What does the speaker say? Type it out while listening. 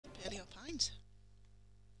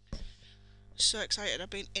So excited, I've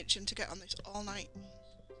been itching to get on this all night.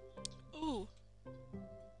 Ooh.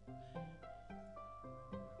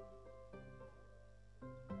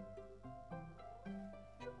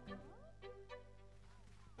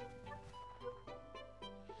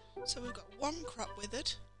 So we've got one crop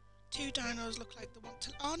withered. 2 dinos look like they want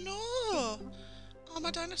to... Oh no! Oh,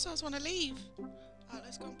 my dinosaurs want to leave. Alright,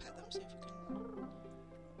 let's go and pet them, see if we can...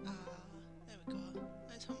 there we go.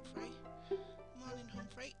 There's Humphrey. Morning,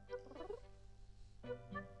 Humphrey.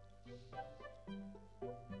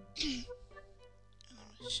 And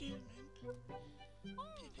I'm assuming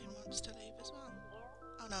Pippin wants to leave as well.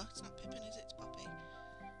 Oh no, it's not Pippin, is it? It's Poppy.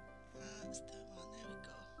 That's the one. There we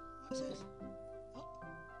go. What's this?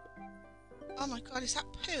 Oh my god, is that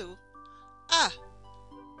poo? Ah!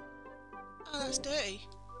 Oh, that's dirty.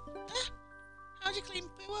 Ah! How do you clean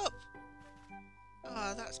poo up?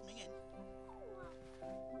 Oh, that's minging.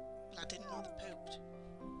 Well, I didn't know they pooped.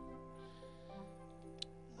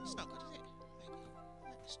 That's not good, is it?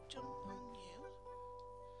 Maybe. Let's jump on you.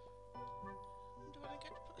 Do I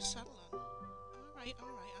get to put a saddle on? Alright,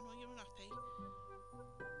 alright, I know you're unhappy.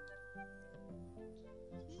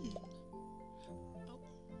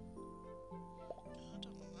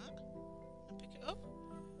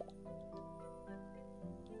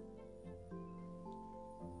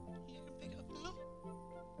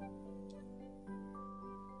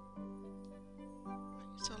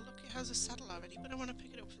 So look, it has a saddle already, but I want to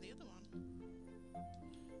pick it up for the other one.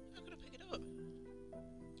 How could I pick it up?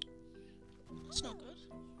 That's not good.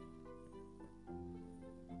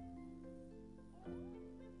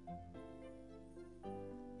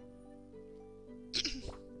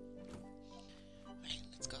 Right,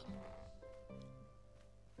 let's go.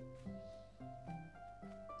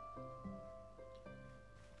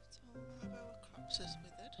 So one of our crops is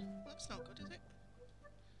withered. That's not good, is it?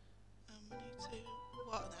 We need to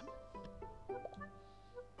water them.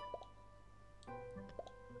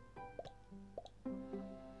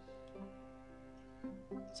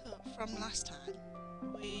 So from last time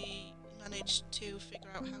we managed to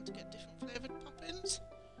figure out how to get different flavoured poppins.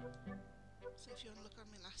 So if you want to look on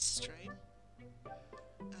my last stream,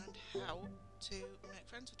 and how to make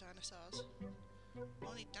friends with dinosaurs.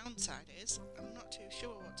 Only downside is I'm not too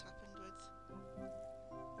sure what's happened with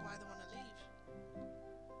why they want to leave.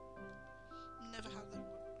 Never had a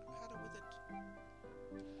withered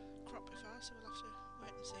crop before, so we'll have to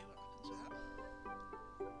wait and see what happens with that.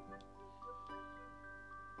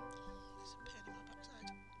 There's a pain in my backside.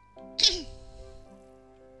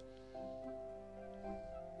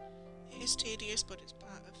 It is tedious, but it's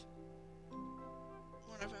part of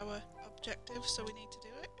one of our objectives, so we need to do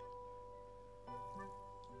it.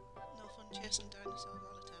 No fun chasing dinosaurs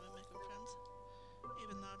all the time and making friends,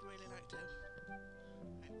 even though I'd really like to.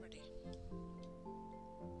 Right, ready.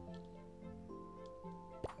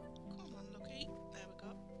 Come on, Lucky. There we go.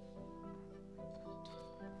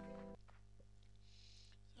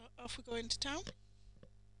 So off we go into town.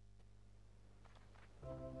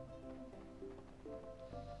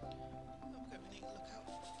 We need to look out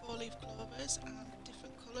for 4-leaf clovers and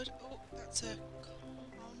different coloured. Oh, that's a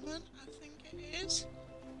common, I think it is.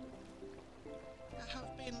 I have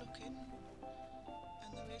been looking,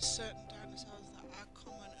 and there is certain dinosaurs that are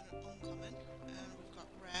common and uncommon, and we've got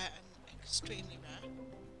rare and extremely rare,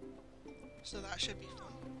 so that should be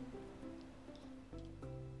fun.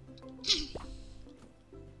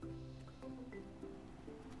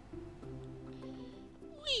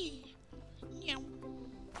 Whee! Meow.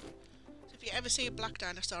 So if you ever see a black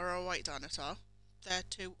dinosaur or a white dinosaur, they're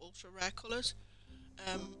 2 ultra rare colours.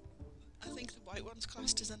 I think the white one's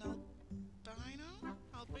classed as an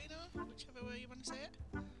albino, whichever way you want to say it.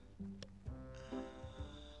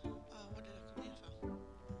 Oh, what did I come here for?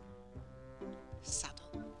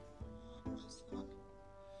 Saddle. That's the one.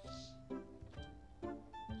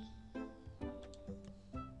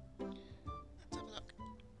 Let's have a look.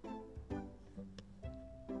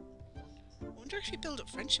 I wonder if you build up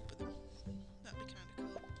friendship with them. That'd be kind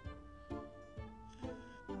of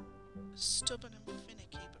cool. Stubborn and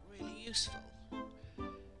finicky, but really useful.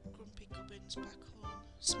 Grumpy gubbins back home.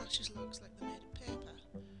 Smashes logs like they're made of paper.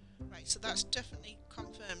 Right, so that's definitely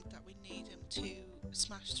confirmed that we need him to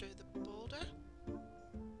smash through the boulder.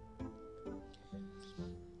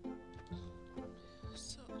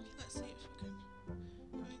 So let's see if we can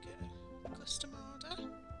get a custom order.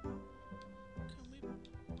 Can we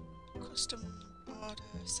custom order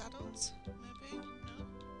saddles? Maybe? No?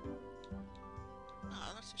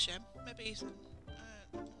 Oh, that's a shame. Maybe he's I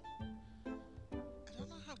don't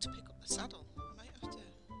know how to pick up the saddle. I might have to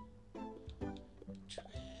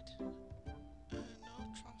trade. No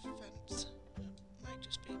trough fence. Might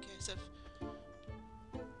just be a case of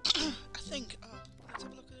think, oh, let's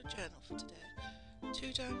have a look at the journal for today.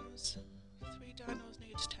 2 dinos, 3 dinos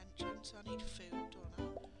need attention, so I need food, don't I?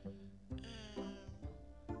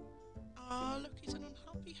 Oh, look, he's an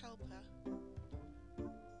unhappy helper.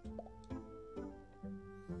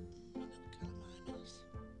 Little calamimus.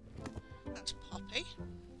 That's Poppy.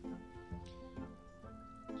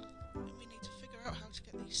 And we need to figure out how to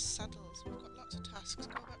get these saddles. We've got lots of tasks.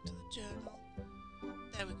 Go back to the journal.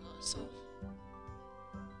 There we go, so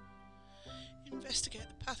investigate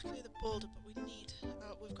the path, clear the boulder, but we need,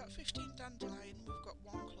 we've got 15 dandelion, we've got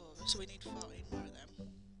 1 clover, so we need 14 more of them.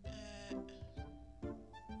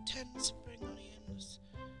 10 spring onions,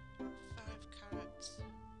 5 carrots,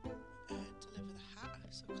 deliver the hat,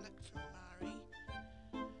 so collect from Mari,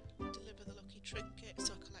 deliver the lucky trinket,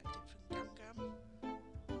 so collect it from Gam Gam,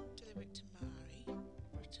 deliver it to Mari,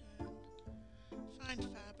 return, find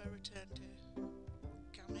Faber, return to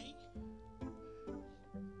Gammy.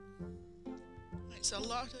 Right, so a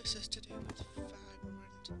lot of this is to do with Faber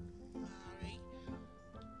and Mari.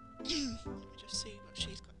 Let me just see what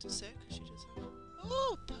she's got to say, because she does have...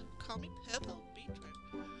 Oh, call me purple beetroot.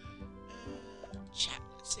 Chat,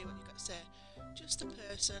 let's see what you got to say. Just a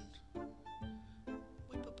person.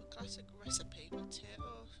 Whip up a classic recipe.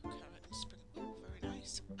 Potato, carrot and spring... Oh, very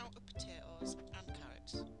nice. Out of potatoes and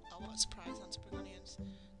carrots. Oh, what a surprise on spring onions.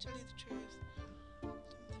 Tell you the truth.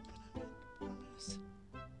 Promise.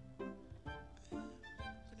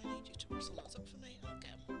 I'm gonna need you to rustle those up for me. I'll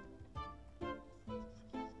get 'em.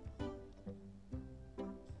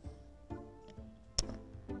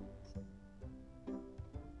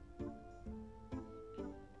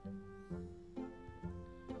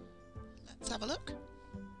 Let's have a look.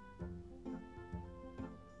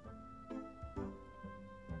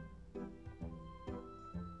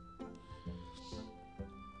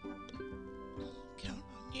 Count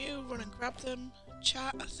on you, run and grab them.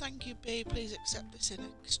 Chat, thank you B, please accept this in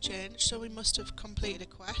exchange. So we must have completed a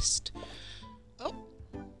quest. Oh,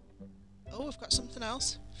 we've got something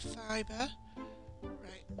else. Fibre.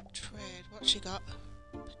 Right, trade, what's she got?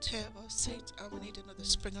 Potato seeds. Oh, we need another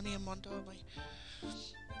spring onion one, don't we?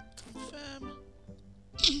 Confirm.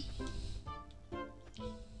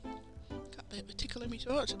 Got a bit of a tickle in my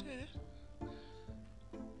throat today.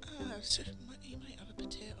 So you might have a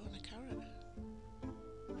potato and a carrot.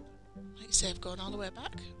 Like you say, I've gone all the way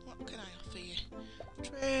back. What can I offer you?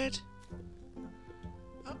 Trade.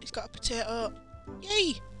 Oh, he's got a potato.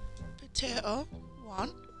 Yay! Potato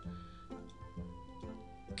 1.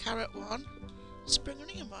 Carrot 1. Spring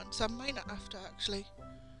onion 1. So I might not have to actually.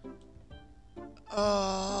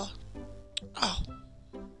 Oh.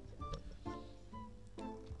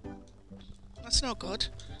 That's not good.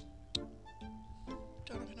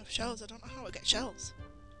 Don't have enough shells. I don't know how to get shells.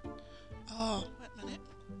 Oh, wait a minute.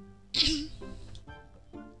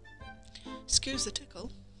 Excuse the tickle.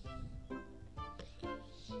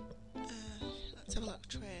 Let's have a look.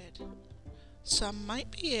 Trade. So I might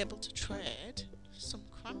be able to trade some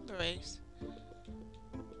cranberries.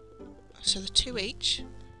 So the 2 each.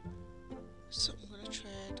 So I'm going to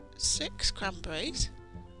trade 6 cranberries.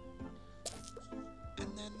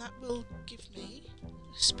 And then that will give me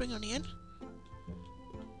a spring onion,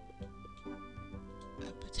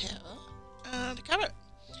 a potato, and a carrot.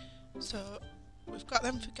 So we've got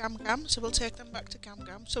them for Gam Gam, so we'll take them back to Gam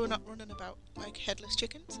Gam, so we're not running about like headless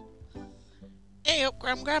chickens. Hey up,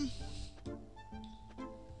 Gam Gam!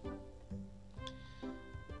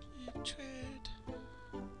 Trade.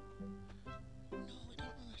 No, we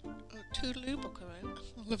don't want to. Toodaloo book around.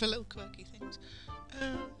 I love a little quirky things.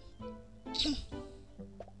 Huh?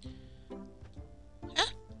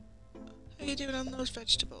 How are you doing on those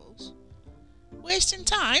vegetables? Wasting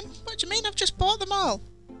time? What do you mean? I've just bought them all.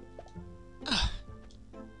 Ah.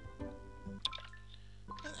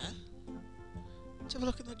 Right there. Let's have a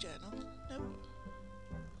look in the journal. Nope.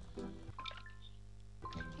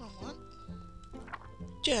 Wrong one.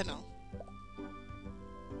 Journal.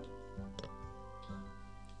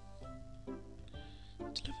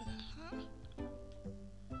 Deliver the hat.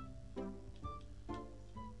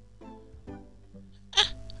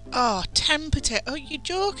 Ah! Oh, 10 potato. Oh, you're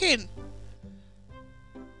joking!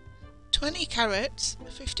 20 carrots,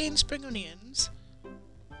 15 spring onions,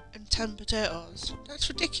 and 10 potatoes. That's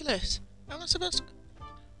ridiculous. How am I supposed to...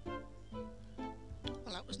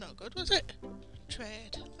 Well, that was not good, was it?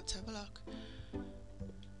 Trade. Let's have a look.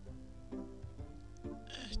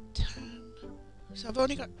 10. So I've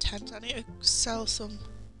only got 10, so I need to sell some.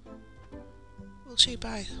 Will she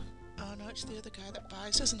buy? Oh no, it's the other guy that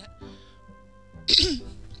buys, isn't it?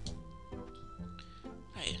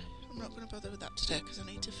 Right, I'm not going to bother with that today because I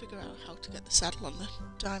need to figure out how to get the saddle on the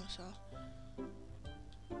dinosaur.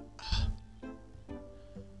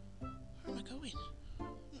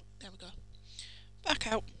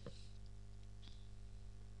 back out.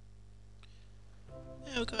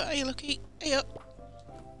 There we go. Are you lucky? Hey up.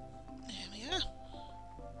 There we are.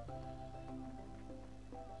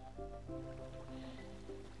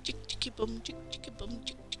 Chick chicky bum, chick chicky bum,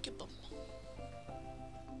 chick chicky bum.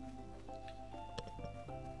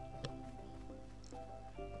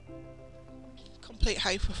 Complete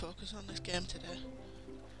hyper focus on this game today.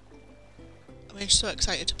 I'm so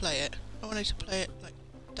excited to play it. I wanted to play it like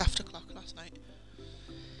daft o'clock last night.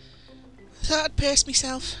 So I'd pace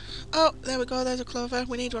myself. Oh, there we go, there's a clover.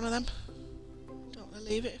 We need one of them. Don't want to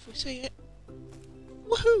leave it if we see it.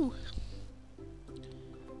 Woohoo!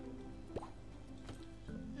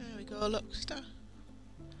 There we go, Luxter.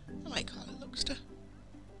 I might call it Luxter.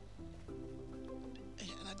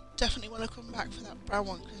 Yeah, and I definitely want to come back for that brown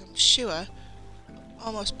one because I'm sure,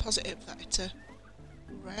 almost positive that it's a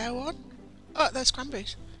rare one. Oh, there's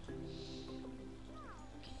cranberries.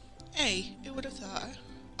 Hey, who would have thought?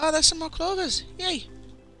 Oh, there's some more clovers. Yay!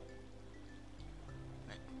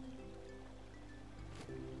 Right.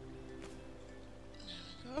 There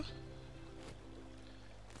we go.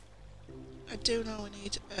 I do know we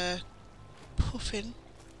need a puffin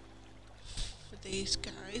for these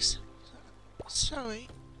guys. Sorry,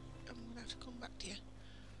 I'm gonna have to come back to you.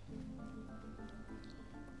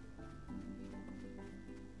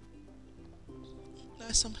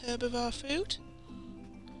 There's some herbivore food.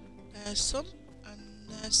 There's some, and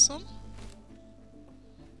there's some.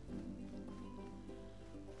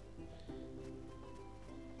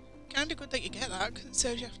 Kinda good that you get that, because it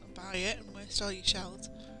saves you having to buy it and waste all your shells.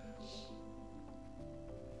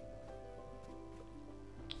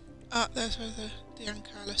 Ah, there's where the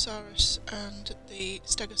Ankylosaurus and the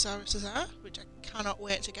Stegosauruses are, which I cannot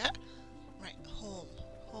wait to get. Right, home.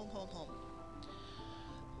 Home, home, home.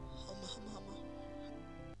 Home, home, home.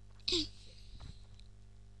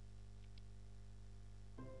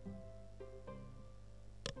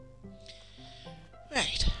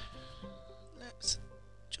 Right, let's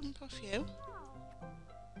jump off you,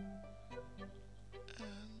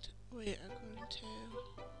 and we are going to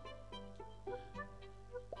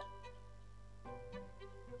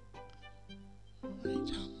write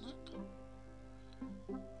down that.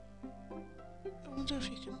 I wonder if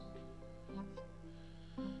you can.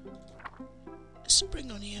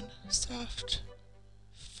 Spring onion, soft,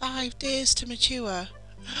 5 days to mature.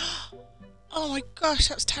 Oh my gosh,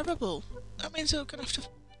 that's terrible. That means we're gonna have to.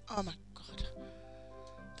 Oh my god,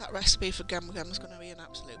 that recipe for Gam Gam is gonna be an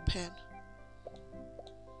absolute pain.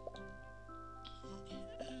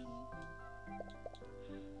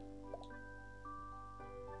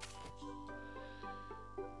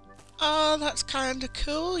 Oh, that's kind of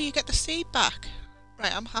cool. You get the seed back.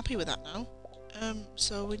 Right, I'm happy with that now.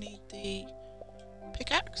 So we need the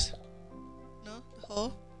pickaxe. No, the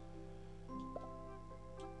hoe.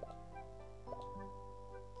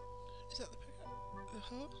 Is that the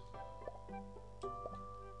hoe?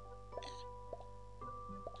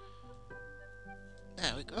 Yeah.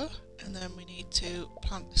 There we go. And then we need to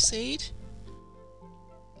plant the seed.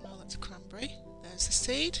 No, that's a cranberry. There's the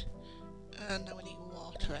seed. And now we need to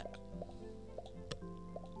water it.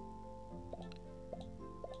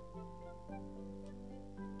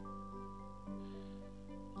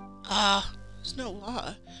 Ah, there's no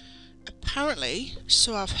water. Apparently,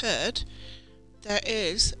 so I've heard, there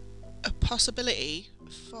is a possibility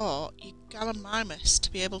for your Gallimimus to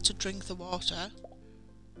be able to drink the water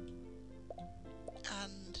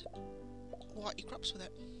and water your crops with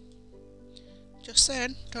it. Just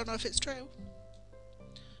saying, don't know if it's true,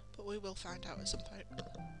 but we will find out at some point.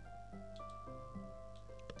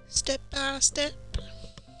 Step by step.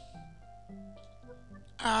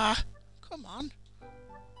 Ah, come on.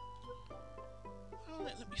 Oh,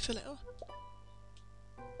 let me fill it up.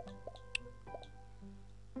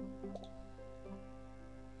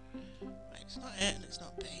 Right, it's not A and it's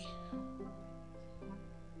not B.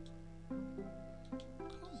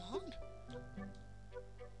 Come on.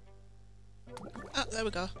 Ah, there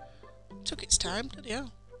we go. Took its time, did it?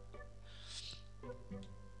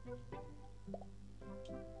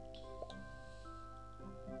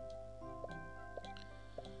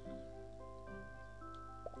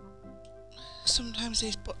 Sometimes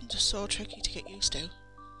these buttons are so tricky to get used to.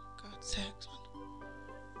 God's sakes, man.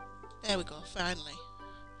 There we go, finally.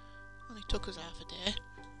 Only took us half a day.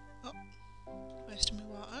 Oh, wasting my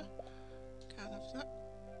water. Can't have that.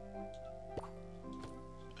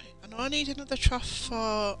 Right, I know I need another trough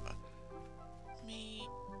for me.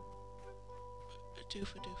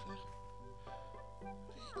 Doofa. Right,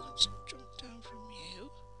 let's jump down from you.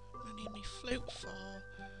 I need my flute for.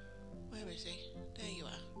 Where is he? There you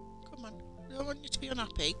are. Come on. I don't want you to be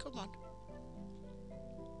unhappy. Come on.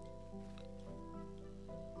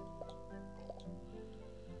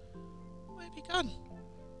 have you gone?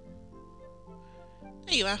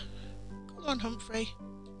 There you are. Come on, Humphrey.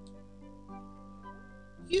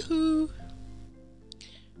 Yoo-hoo!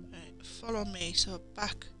 Right, follow me, so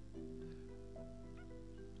back.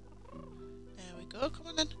 There we go, come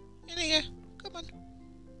on then. In here, come on.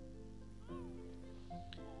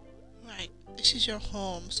 Right, this is your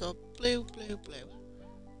home, so blue, blue, blue.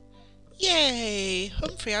 Yay!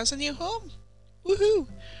 Humphrey has a new home. Woohoo!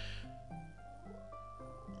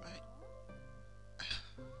 Right.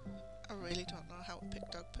 I really don't know how to pick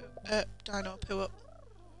Dino poo up.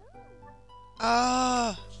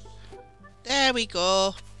 Ah! There we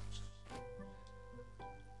go.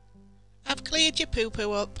 I've cleared your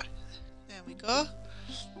poo-poo up. There we go.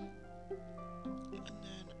 And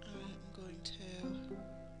then I'm going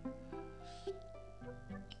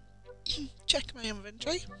to check my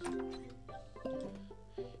inventory.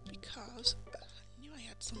 Because I knew I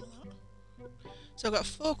had some of that. So I've got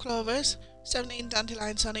 4 clovers, 17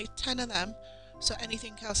 dandelions, so I need 10 of them. So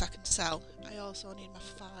anything else I can sell. I also need my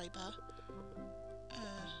fibre.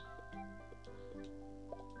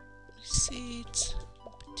 Seeds,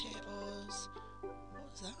 potatoes.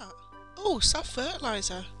 What was that? Oh, soft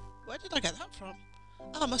fertiliser. Where did I get that from?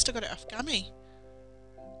 Oh, I must have got it off Gammy.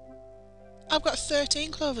 I've got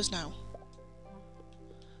 13 clovers now.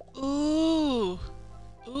 Ooh.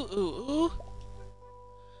 Ooh, ooh, ooh.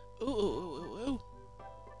 Ooh, ooh, ooh, ooh, ooh.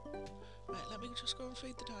 Right, let me just go and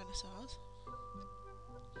feed the dinosaurs.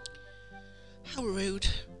 How rude.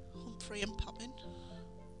 Humphrey and Poppin.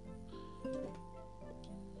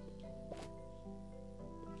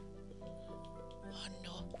 Oh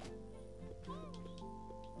no.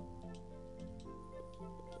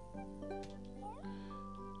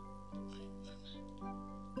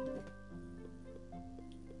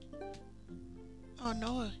 Oh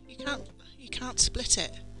no, you can't split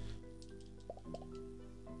it.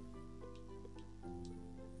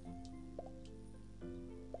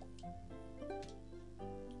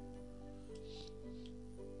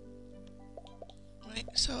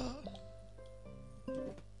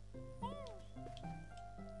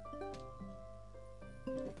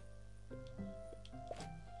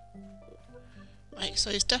 Right,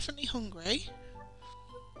 so he's definitely hungry.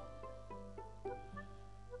 Do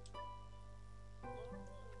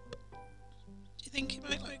you think he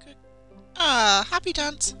might like a... Ah, happy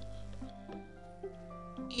dance!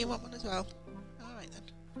 You want one as well? Alright then.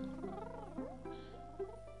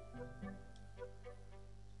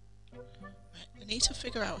 Right, we need to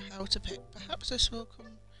figure out how to pick. Perhaps this will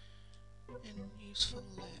come in useful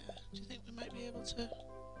later. Do you think we might be able to...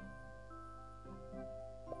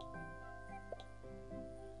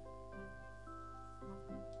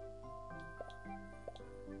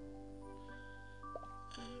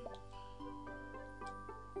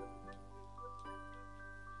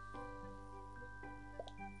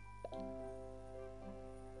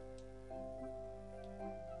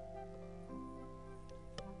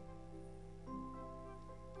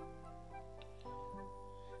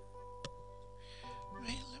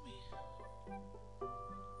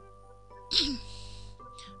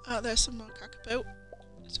 Oh, there's some more cockapoo,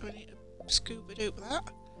 so we need to scoop-a-doop that.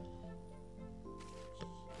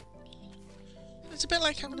 It's a bit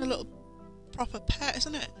like having a little proper pet,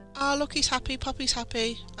 isn't it? Ah, look, he's happy, Poppy's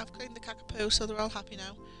happy. I've cleaned the cockapoo, so they're all happy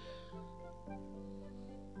now.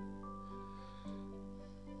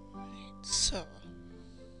 Right, so...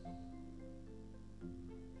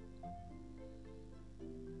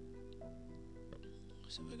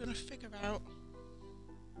 we're going to figure out...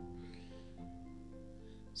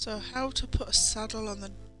 So, how to put a saddle on the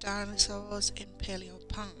dinosaurs in Paleo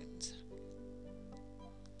Pines.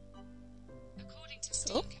 According to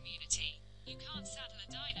Steam Community, you can't saddle a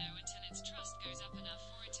dino until its trust goes up enough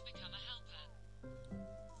for it to become a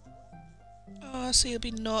helper. Oh, so you'll be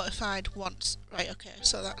notified once. Right, okay,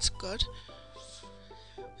 so that's good.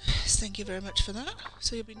 Thank you very much for that.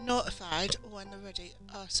 So you'll be notified when they're ready.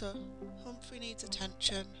 Oh, so Humphrey needs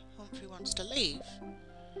attention. Humphrey wants to leave.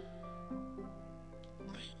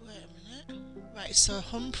 Wait a minute. Right, so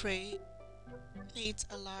Humphrey needs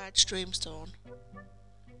a large dreamstone.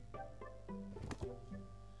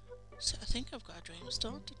 So I think I've got a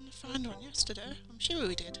dreamstone. Didn't I find one yesterday? I'm sure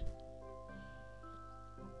we did.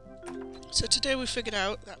 So today we figured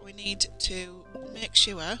out that we need to make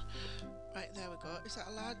sure... Right, there we go. Is that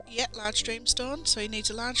a large... Yeah, large dreamstone. So he needs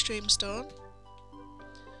a large dreamstone.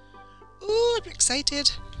 Ooh, I'm excited.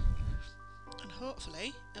 And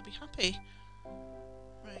hopefully he'll be happy.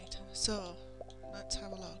 Right, so let's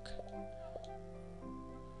have a look.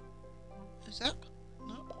 Is that?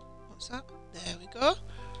 No. What's that? There we go.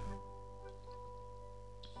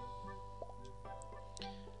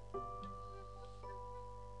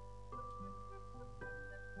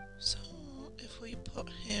 So if we put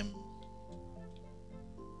him...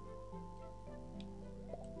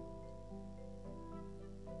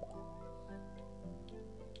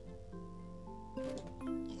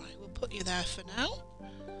 Right, we'll put you there for now.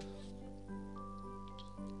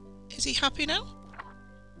 Is he happy now?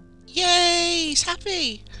 Yay! He's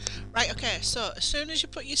happy! Right, okay, so as soon as you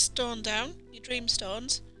put your stone down, your dream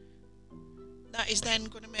stones, that is then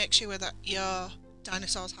going to make sure that your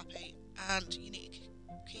dinosaur's happy, and you need to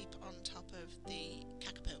keep on top of the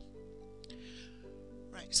cockapoo.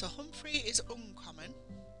 Right, so Humphrey is uncommon.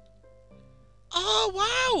 Oh,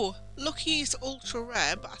 wow! Lucky's ultra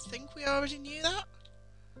rare, but I think we already knew that.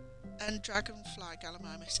 And Dragonfly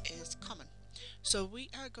Gallimimus is common. So we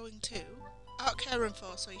are going to out care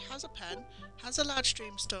info. So he has a pen, has a large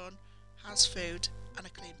dreamstone, has food, and a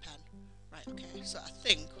clean pen. Right, okay, so I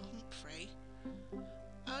think Humphrey...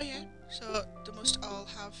 Oh yeah, so they must all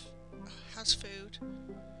has food.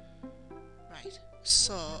 Right,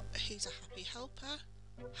 so he's a happy helper,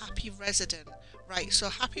 happy resident. Right, so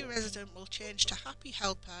happy resident will change to happy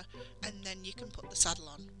helper, and then you can put the saddle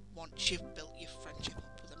on once you've built your friendship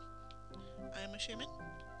up with them. I am assuming.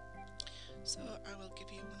 So I will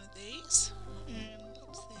give you one of these. And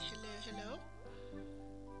let's say hello, hello.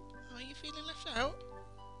 Are you feeling left out?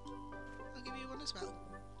 I'll give you one as well.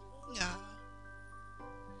 Yeah.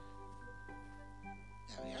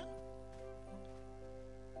 There we are.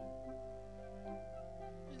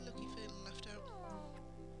 Lucky feeling left out.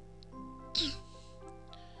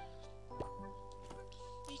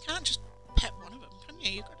 You can't just pet one of them, can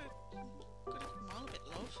you? You've got to give them all a bit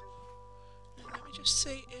of love. And let me just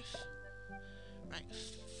see if... Right,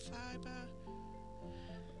 fibre.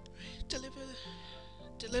 Right,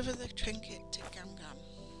 deliver the trinket to Gam Gam.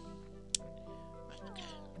 Right,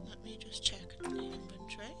 okay. Let me just check the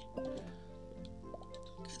inventory.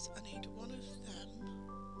 Because I need one of them.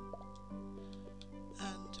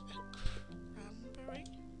 And a cranberry.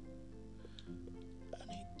 I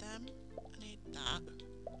need them. I need that.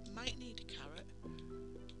 I might need a carrot.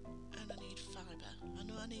 And I need fibre. I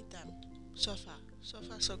know I need them. So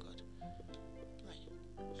far so good.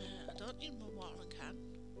 I don't need my watering can.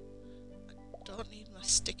 I don't need my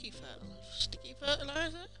sticky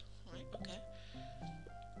fertilizer. Right, okay.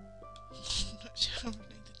 Not sure I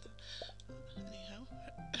needed that. Anyhow.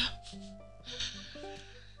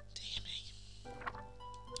 Dear me.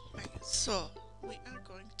 Right, so we are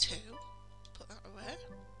going to put that away.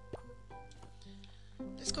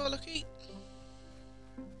 Let's go, Lucky.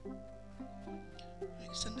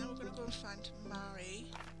 Right, so now we're going to go and find Mari,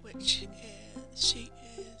 which is, she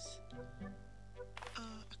is, I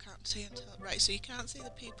can't see until, right, so you can't see the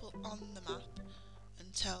people on the map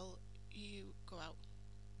until you go out.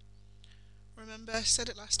 Remember, I said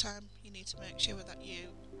it last time, you need to make sure that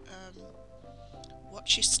you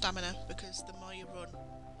watch your stamina, because the more you run,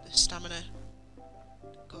 the stamina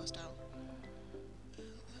goes down.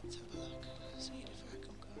 Let's have a look, see if I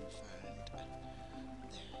can go and find,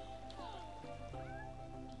 there.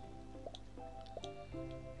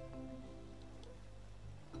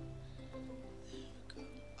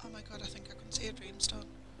 Oh my god, I think I can see a dreamstone.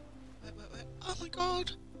 Wait. Oh my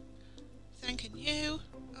god! Thanking you.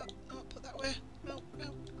 Oh, no, put that way. No.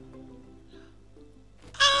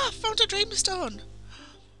 Ah! Found a dreamstone!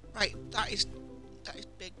 Right, that is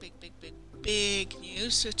big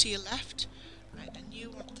news. So to your left. Right, and you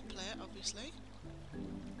want the plate, obviously.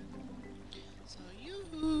 So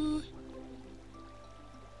you...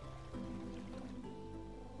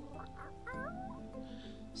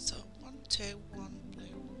 So 1, 2, 1 blue.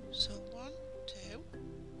 So 1, 2.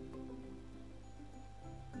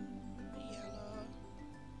 Yellow.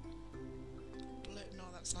 Blue. No,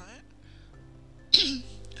 that's not it.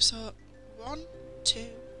 So 1, 2,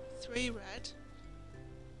 3 red.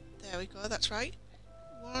 There we go, that's right.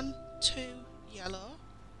 1, 2 yellow.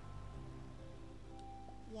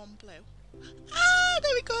 1 blue. Ah,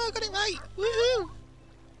 there we go, I got it right. Woohoo!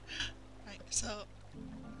 Right, so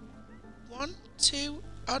 1, 2.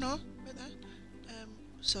 Oh no, right there.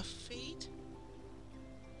 So feed.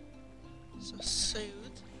 So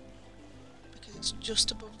soothe, because it's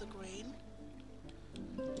just above the green.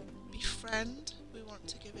 Befriend, we want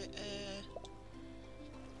to give it a...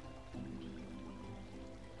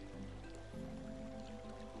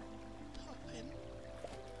 Poppin.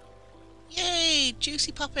 Yay!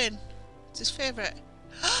 Juicy Poppin. It's his favourite.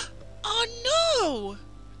 Oh no!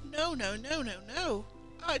 No.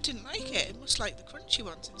 Oh, it didn't like it. It must like the crunchy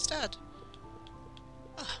ones instead.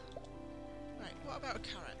 Ah. Right, what about a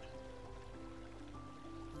carrot?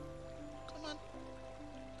 Come on.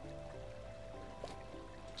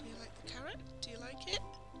 Do you like the carrot? Do you like it?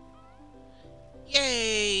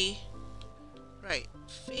 Yay!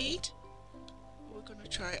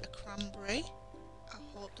 try a cranberry. I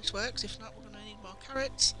hope this works. If not, we're going to need more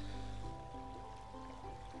carrots.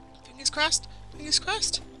 Fingers crossed. Fingers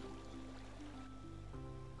crossed.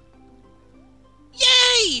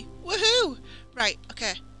 Yay! Woohoo! Right,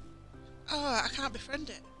 okay. Oh, I can't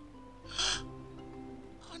befriend it.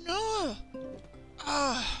 Oh no!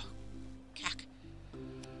 Oh, cack.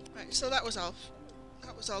 Right, so that was all.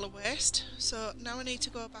 That was all a waste. So now I need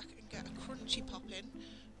to go back and get a crunchy pop in,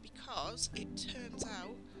 because it turns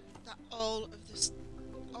out that all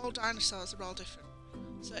dinosaurs are all different.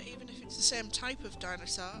 So even if it's the same type of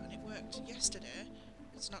dinosaur and it worked yesterday,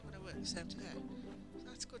 it's not going to work the same today. So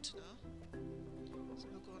that's good to know. So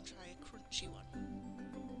we'll go and try a crunchy one.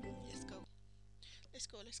 Let's go. Let's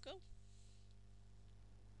go, let's go.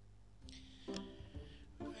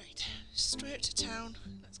 Right, straight to town.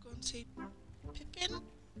 Let's go and see Pippin.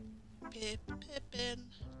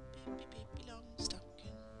 Pippin. Pippi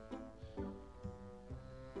Longstocking.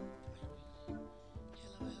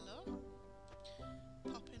 Hello, hello.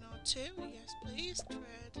 Pop in or two, yes please.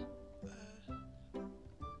 Trade.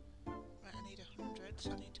 Right, I need 100,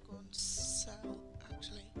 so I need to go and sell,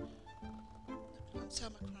 actually. Let me go and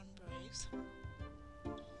sell my cranberries. I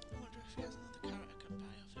wonder if he has another carrot I can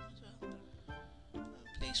buy off him as well.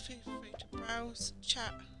 Please feel free to browse,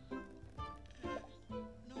 chat.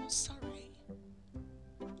 No, sorry.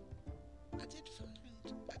 I did find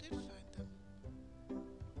them.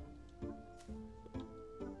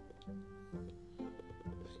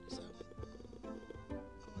 Right, so I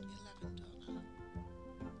want 11, don't I?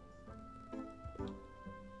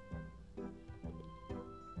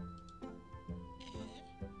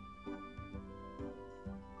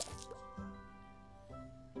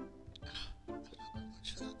 I've not got much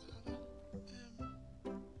for that, have I? 34.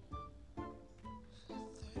 Oh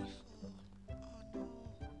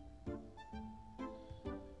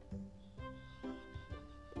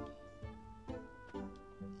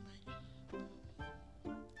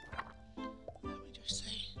no. Let me just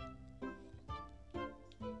say.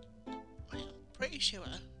 I'm pretty sure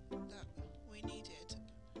that we needed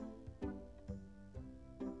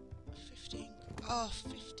 15. Oh,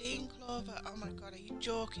 15 clover. Oh my god, are you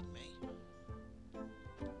joking me?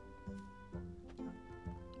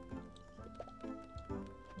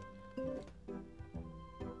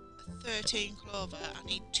 13 clover, I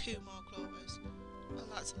need 2 more clovers. Well,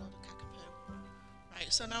 that's a lot of cockapoo.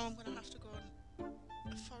 Right, so now I'm going to have to go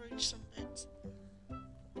and forage some bits.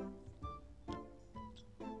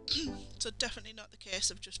 So definitely not the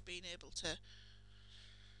case of just being able to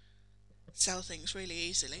sell things really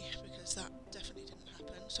easily, because that definitely didn't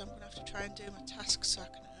happen. So I'm going to have to try and do my tasks so I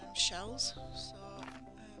can earn shells. So,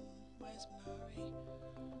 where's Mari?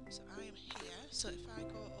 So I am here, so if I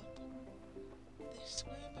go up this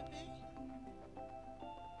way maybe?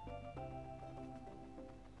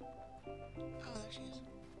 Oh, there she is.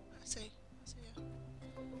 I see her.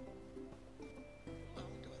 Oh, I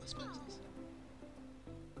wonder what this place is.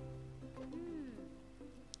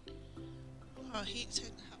 Oh, heat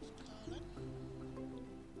take the hat for Carlin.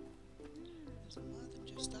 There's more than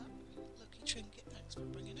just that. Lucky trinket, thanks for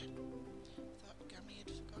bringing it. Thought Gammy had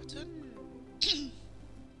forgotten.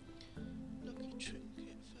 Lucky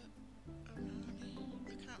trinket for ORANI. I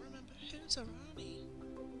can't remember who's ORANI.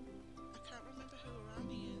 I can't remember who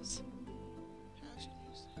ORANI is. How should you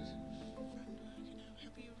use this? Friend working out.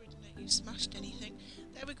 Have you ridden it? You smashed anything?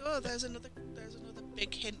 There we go. There's another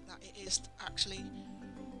big hint that it is actually.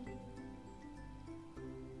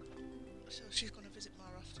 So she's going to visit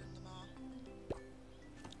more often the more.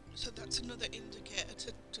 So that's another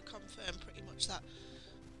indicator to confirm pretty much that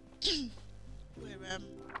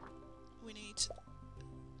we need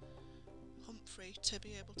Humphrey to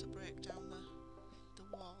be able to break down the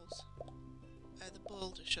walls, the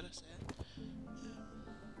boulders, should I say.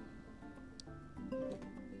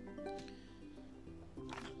 Map.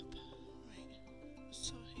 Right,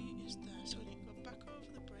 so he is there, so we need to go back over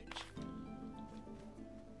the bridge.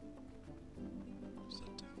 So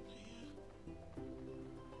down here.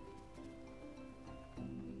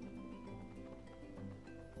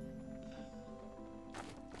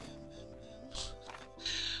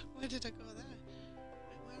 Where did I go there?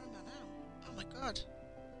 Wait, where am I now? Oh my god.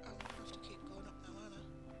 I'm gonna have to keep going up now, aren't I?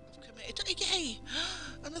 I've committed. Yay!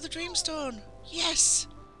 Another dreamstone! Yes!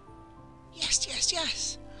 Yes, yes,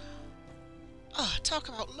 yes! Oh, talk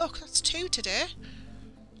about luck. That's 2 today.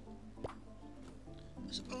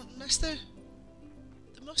 Unless they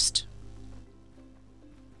must.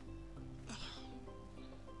 Oh.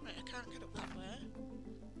 Right, I can't get up that way.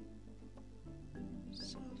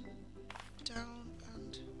 So, down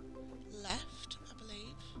and left, I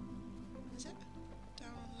believe. Is it?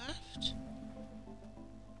 Down and left.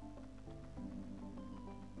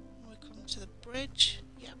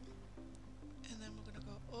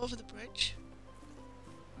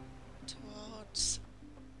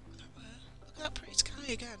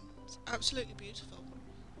 ORANI again. It's absolutely beautiful.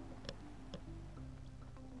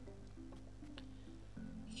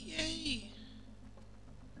 Yay!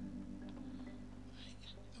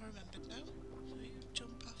 Right, I remembered now. So you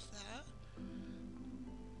jump off there.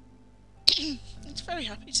 It's very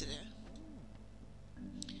happy today.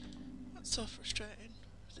 That's so frustrating.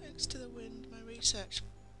 Thanks to the wind, my research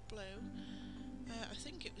blew. I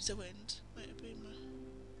think it was the wind. Might have been my...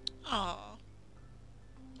 Aww.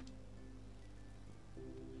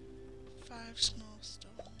 5 small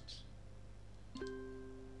stones.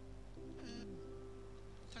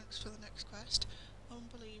 Thanks for the next quest.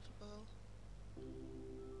 Unbelievable.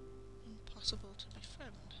 Impossible to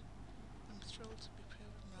befriend. I'm thrilled to be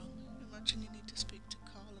proven wrong. Imagine you need to speak to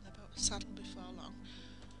Colin about a saddle before long.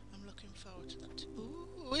 I'm looking forward to that.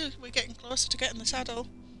 Ooh, we're getting closer to getting the saddle.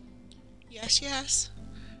 Yes, yes.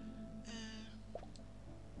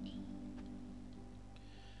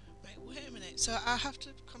 Right, wait a minute. So I have to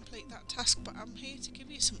complete that task, but I'm here to give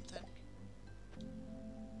you something.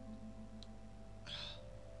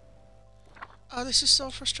 Oh, this is so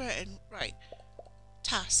frustrating. Right.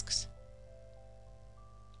 Tasks.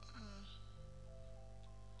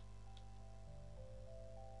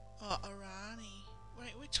 Oh, ORANI.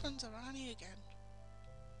 Wait, which one's ORANI again?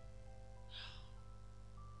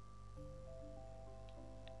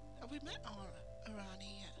 Have we met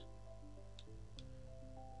ORANI yet?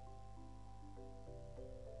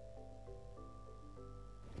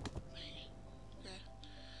 Okay,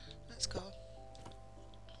 let's go.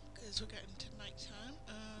 Because we're getting to night time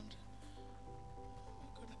and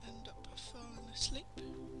we're going to end up falling asleep.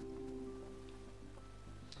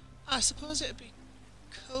 I suppose it'd be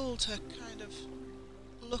cool to kind of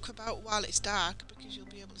look about while it's dark because you'll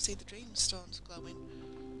be able to see the dream stones glowing.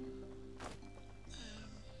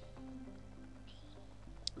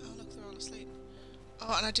 Oh look, they're all asleep.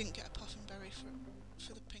 Oh, and I didn't get a puffin berry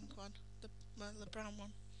for the pink one, the brown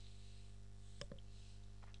one.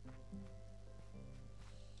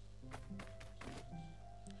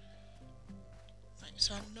 Right,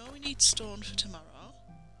 so I know we need stone for tomorrow.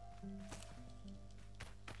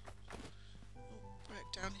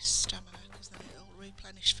 Break down his stamina because then it'll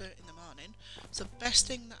replenish for it in the morning. So the best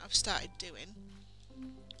thing that I've started doing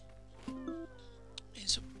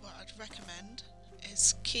is what I'd recommend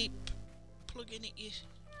is keep plugging at your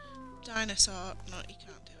dinosaur. No, you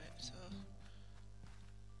can't do it, so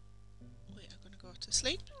wait, I'm gonna go to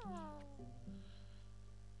sleep.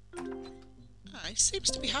 Ah, he seems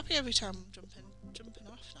to be happy every time I'm jumping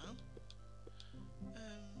off now.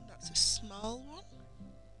 That's a small one.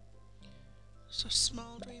 So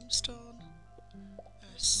small dreamstone.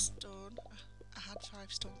 Stone. I had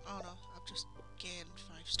 5 stone. Oh no, I've just gained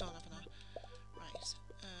 5 stone, haven't I? Right.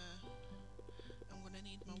 I'm going to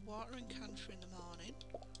need my watering can for in the morning.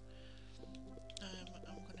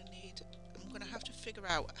 I'm going to have to figure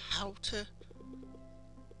out how to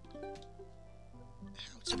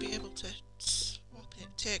be able to swap it,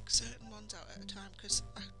 take certain ones out at a time because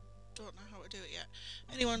I don't know how to do it yet.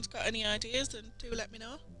 Anyone's got any ideas, then do let me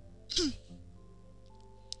know.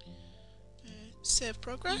 Save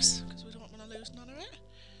progress because we don't want to lose none of it.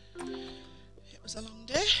 It was a long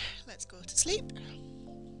day. Let's go to sleep.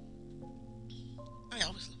 I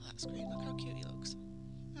always love that screen. Look how cute he looks.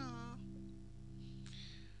 Aww.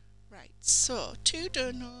 Right, so 2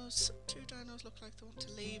 dinos. 2 dinos look like they want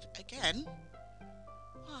to leave again.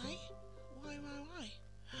 Why? Why?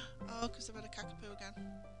 Oh, because they've had a cockapoo again.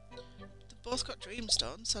 They've both got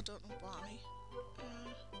dreamstones, so I don't know why.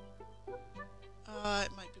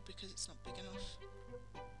 It might be because it's not big enough.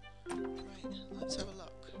 Right, let's have a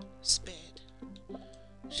look. Spade.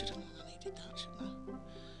 Should have known I needed that, shouldn't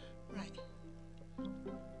I? Right.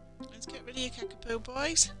 Let's get rid of your cockapoo,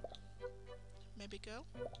 boys. Maybe girl.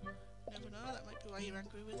 Never know, that might be why you're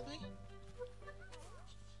angry with me.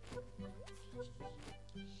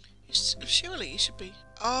 Surely you should be...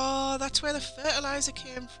 Oh, that's where the fertilizer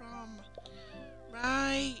came from.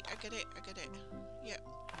 Right, I get it. Yep.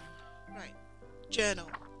 Right. Journal.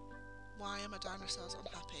 Why are my dinosaurs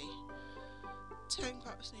unhappy? 10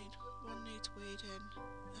 clappers need... 1 needs weeding.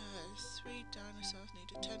 3 dinosaurs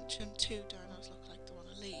need attention. 2 dinos look like they want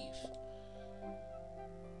to leave.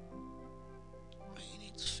 Right, he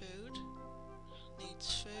needs food.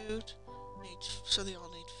 So they all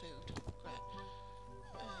need food. Great.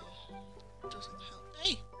 Doesn't help.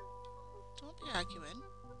 Hey! Don't be arguing.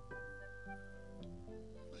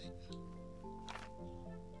 Right.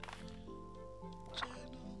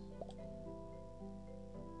 Journal.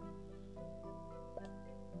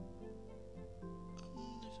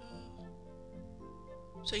 Omnivore.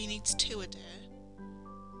 So he needs 2 a day.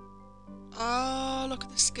 Oh, look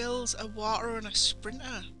at the skills. A waterer and a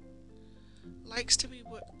sprinter. Likes to be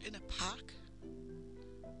in a pack.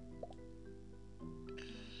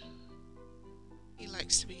 He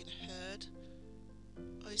likes to be in a herd.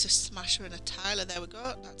 Oh, he's a smasher and a tiler. There we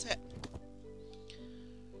go. That's it.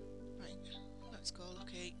 Right. Let's go,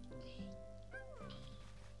 Lucky.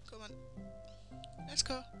 Come on. Let's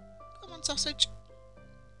go. Come on, sausage.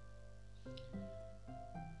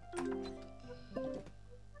 I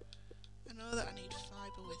know that I need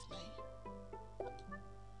fibre with me.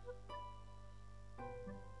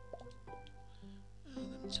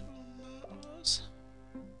 Them tomatoes.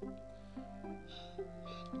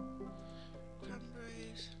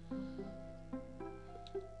 Cranberries.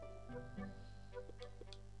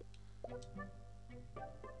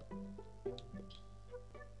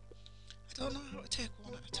 I don't know how to take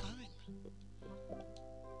one at a time.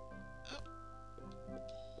 Oh.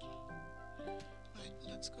 Right,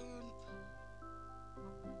 let's go on.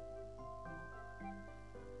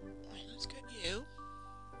 Right, let's get you.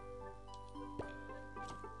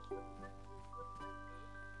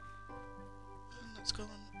 And let's go on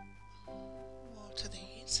water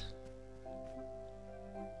these.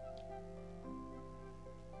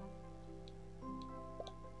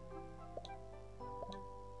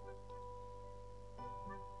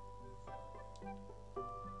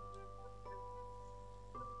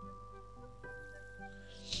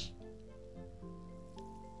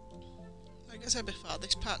 Like I said before,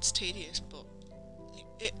 this part's tedious, but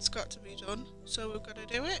it's got to be done, so we've got to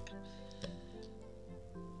do it.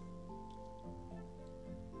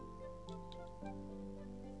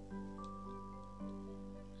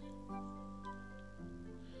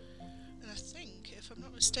 And I think, if I'm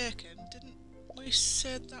not mistaken, didn't we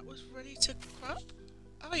say that was ready to crop?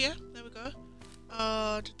 Oh yeah, there we go.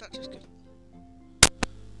 Oh, did that just get...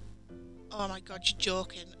 Oh my god, you're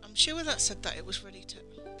joking. I'm sure that said that it was ready to...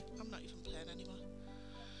 I'm not even playing anymore.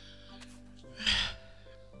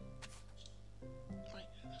 Right.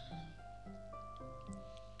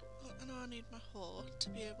 Well, I know I need my hoe to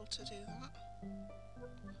be able to do that.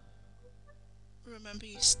 Remember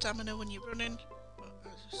your stamina when you're running, but I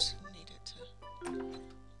just need it to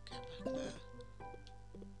get back there.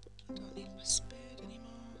 I don't need my spade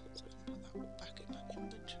anymore, so I can put that back in my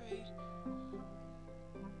inventory.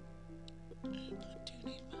 And I do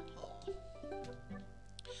need my hoe.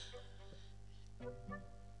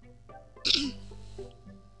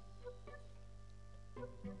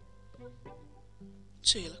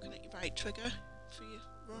 So you're looking at your right trigger for your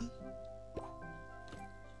run.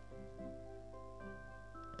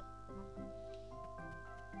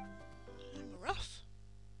 And we're off.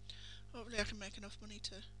 Hopefully I can make enough money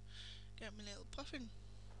to get my little puffin.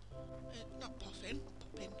 Not puffin,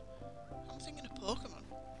 poppin. I'm thinking of Pokemon.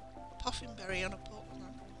 Puffin berry on a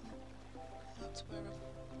Pokemon. That's where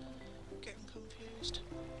I'm getting confused.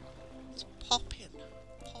 It's poppin.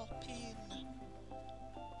 Poppin.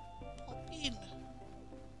 Poppin.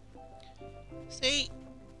 See?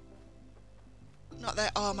 Not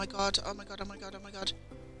there. Oh my god, oh my god, oh my god, oh my god.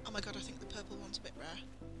 Oh my god, I think the purple one's a bit rare.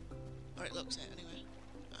 Or it looks it anyway.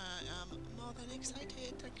 I am more than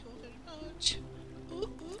excited, thank you all very much. Ooh,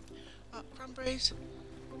 ooh. Oh, cranberries.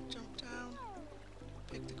 Jump down.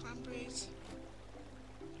 Pick the cranberries.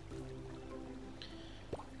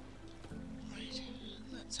 Right,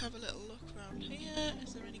 let's have a little look around here.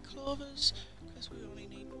 Is there any clovers? Because we only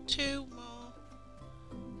need 2 more.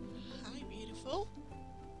 Hi, beautiful.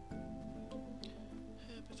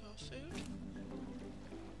 Herbivore food.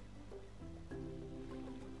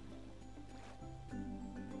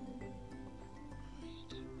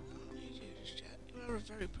 Right, I don't need you just yet. You are a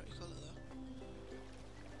very pretty colour though.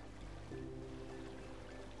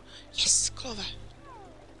 Yes, clover.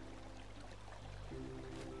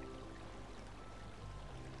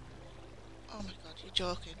 Oh my god, you're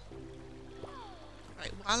joking.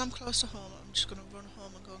 Right, while I'm close to home, I'm just going to run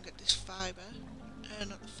home and go and get this fibre.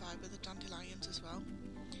 Not the fibre, the dandelions as well.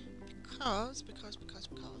 Because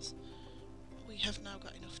we have now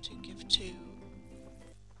got enough to give to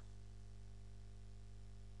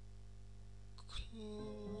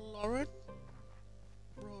Clorin?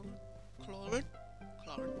 Clorin?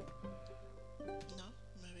 Clorin? No,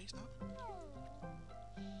 maybe it's not.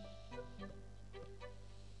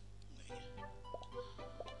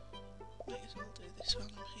 Might as well do this while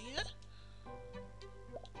I'm here.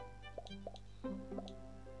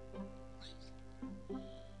 Right.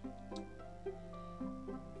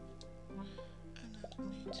 And then I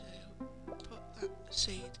need to put that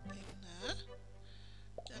seed in there.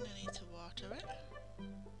 Then I need to water it.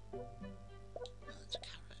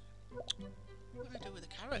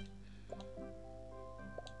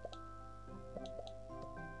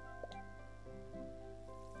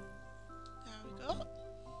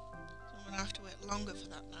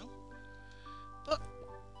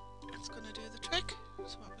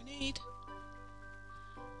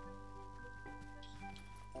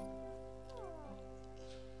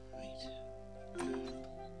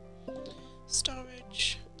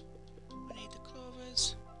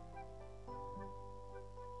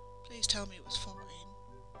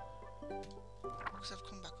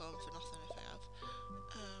 home for nothing if I have.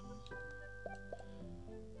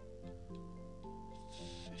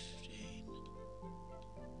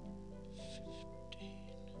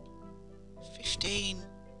 15.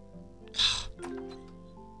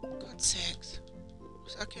 God's sakes.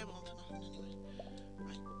 So I came home for nothing anyway.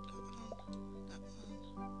 Right, that one.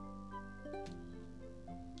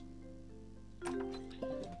 I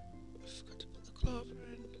forgot to put the clover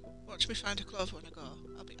in. Watch me find a clover when I go.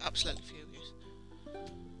 I'll be absolutely furious.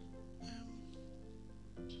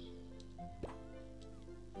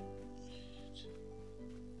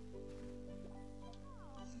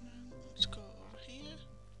 Let's go over here.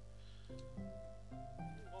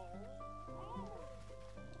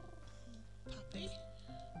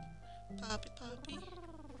 Puppy.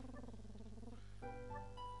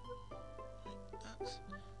 That's...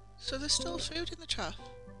 So there's still food in the trough?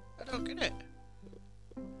 I don't get it.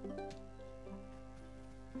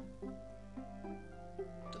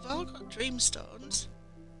 They've all got dream stones.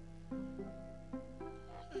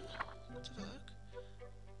 Let's have a look.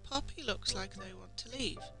 Poppy looks like they want to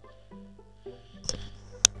leave.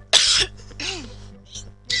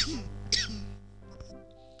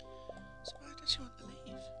 So why does she want to leave?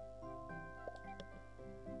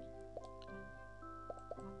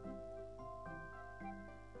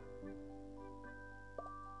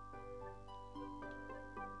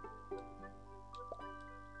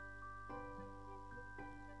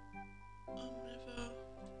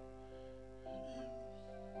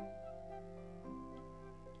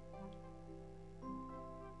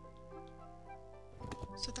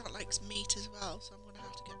 So that likes meat as well, so I'm going to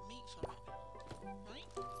have to get meat for it, right?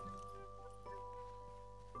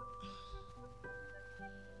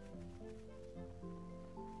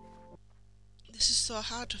 This is so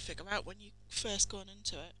hard to figure out when you're first going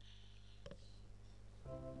into it.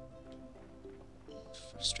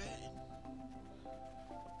 Frustrating.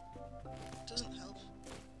 Doesn't help.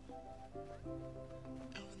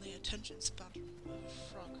 And when the attention span of a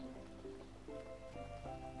frog.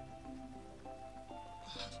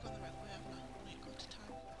 I've gone the right way, haven't I? I need to go to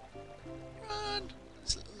town. Run!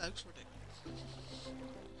 This little leg's running.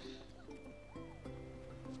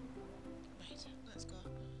 Right, let's go.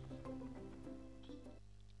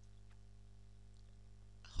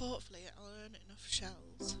 Hopefully I'll earn enough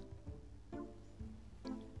shells.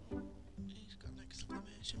 He's got an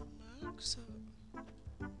exclamation mark, so... What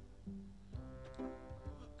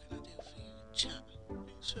can I do for you? Chat.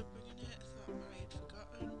 Thanks for bringing it. I thought I might have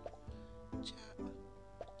forgotten. Chat.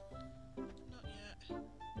 Not yet.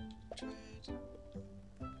 Trade.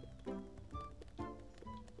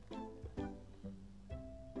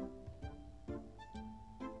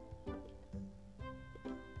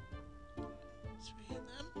 3 of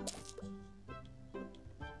them.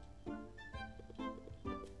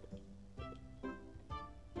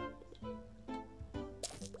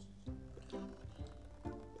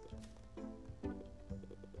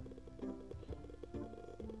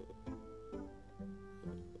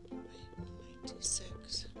 Right,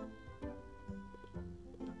 96.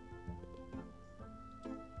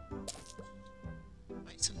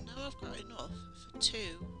 Right, so now I've got enough for 2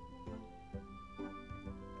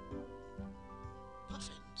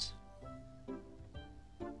 muffins.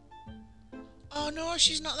 Oh no,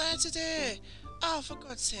 she's not there today! Oh, for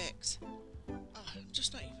God's sakes. Oh, I'm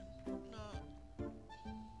just not even... No.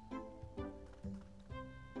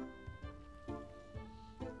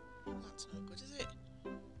 That's not good, is it?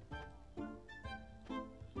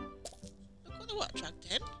 Look what the water dragged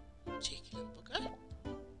in. Cheeky little bugger.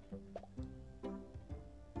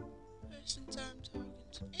 Person time talking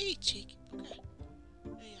to... Hey, cheeky bugger.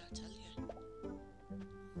 Oh yeah, I tell you.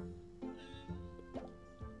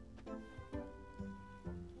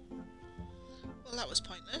 Well, that was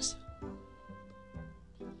pointless.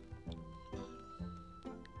 Right,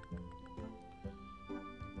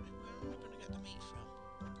 where am I going to get the meat from?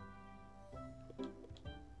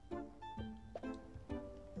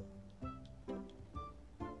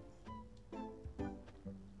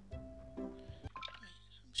 Right,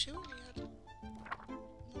 I'm sure we had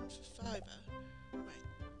one for fibre. Right.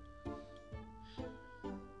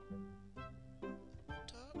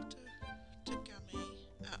 Talk to Gammy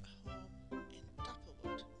at home in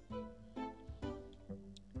Dapplewood.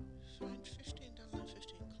 Find 15 dandelion,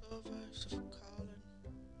 15 clover, stuff for Carlin.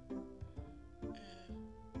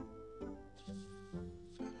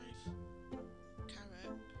 5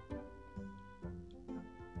 carrot.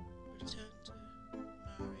 Return to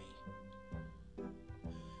Mari.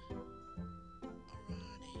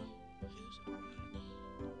 ORANI. Who's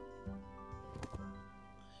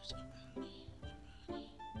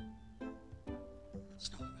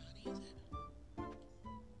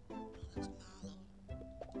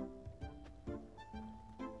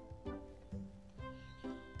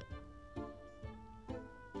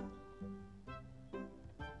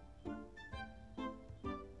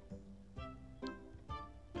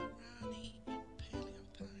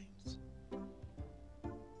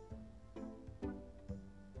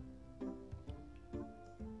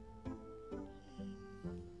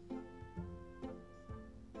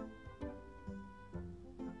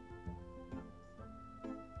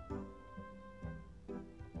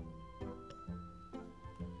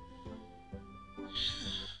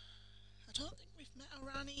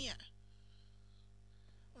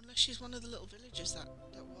she's one of the little villagers that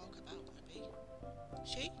walk about, maybe.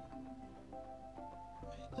 She?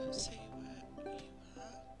 Right, let's see where you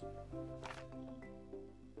are.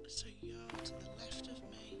 So you're to the left of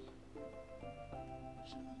me.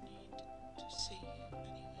 So I need to see you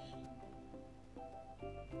anyway.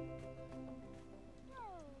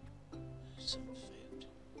 There's some food.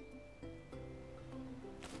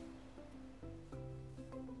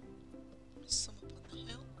 There's some up on the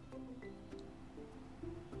hill.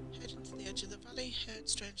 Heading to the edge of the valley, heard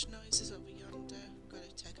strange noises over yonder.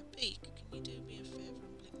 Gotta take a peek. Can you do me a favour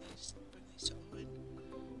and bring these to Owen?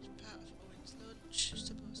 It's part of Owen's lunch. She's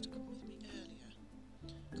supposed to come with me earlier.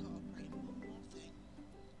 Cooperate one more thing.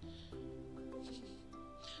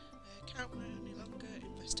 Can't wait any longer.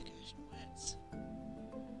 Investigation waits.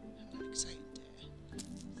 Have an exciting day.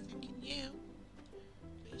 Thanking you.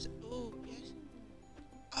 Please. Oh, yes.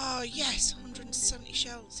 Oh, yes! 170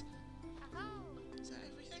 shells. Is that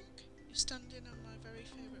everything? You're standing on my very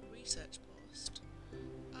favourite research post.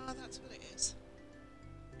 Ah, that's what it is.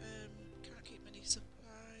 Can't keep many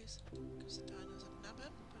supplies because the dinos are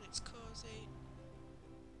nabbing, but it's cosy.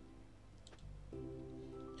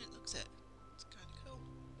 It looks it. It's kind of cool.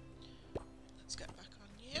 Let's get back on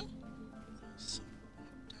you. There's some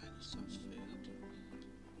more dinosaur food.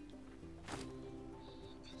 I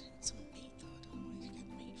think it's some meat though. I don't know where you get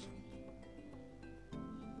meat from.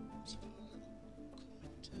 So we'll come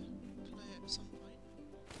into play at some point.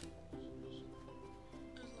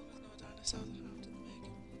 As long as no dinosaurs are harmed in the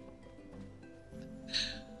making.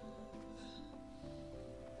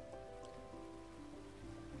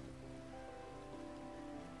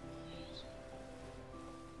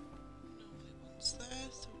 Normally one's there,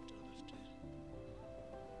 so we don't have to.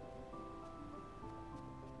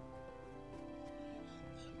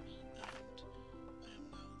 I am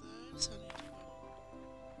now there, so I need to go.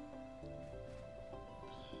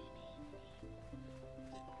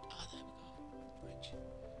 Ah, there we go. Bridge.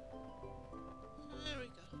 There we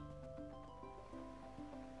go.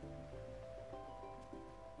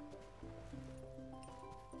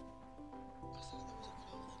 I thought there was a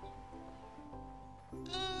clothing.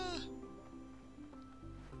 Ah!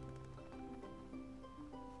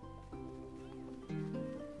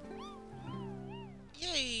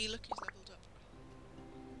 Yay! Look, he's leveled up.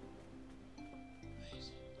 Right.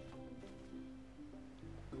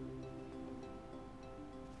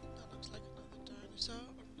 That looks like another dinosaur,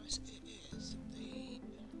 unless it is the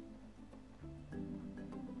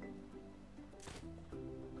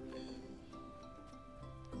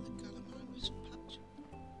Gallimimus patch.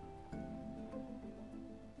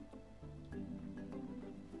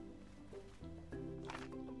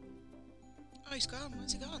 Oh, he's gone.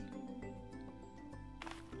 Where's he gone?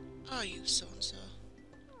 Oh, you so-and-so.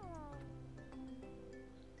 Oh.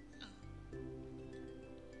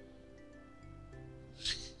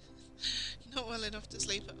 Not well enough to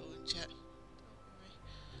sleep at Owen yet. Don't worry.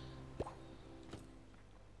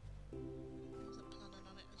 I wasn't planning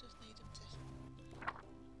on it. I just need him to...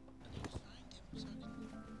 I need to find him so I can...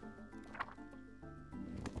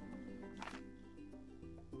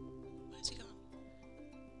 Where's he gone?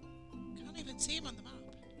 Can't even see him on the map.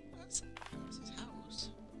 That's his house.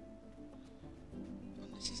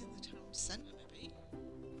 Unless he's in the town centre, maybe.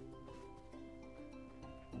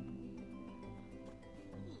 Ooh,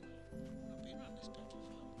 I've not been around this bit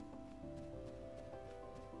before.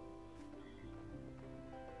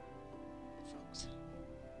 Frogs.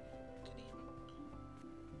 Can you hear 'em?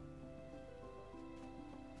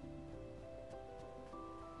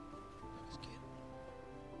 That's cute.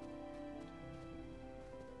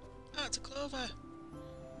 Oh, it's a clover.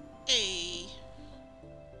 Hey.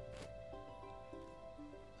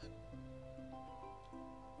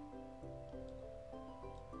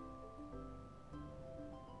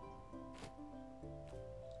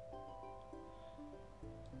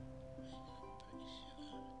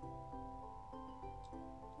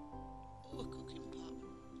 Oh, a cooking pot.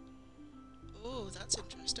 Oh, that's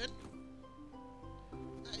interesting.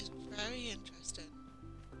 That is very interesting.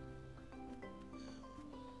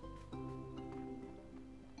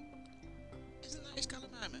 Isn't that his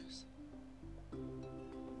Gallimimus?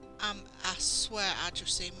 I swear I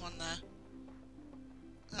just seen one there.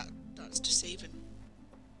 That's deceiving.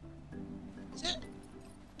 Is it?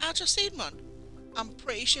 I just seen one. I'm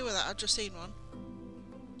pretty sure that I just seen one.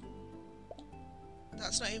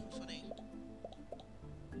 That's not even funny.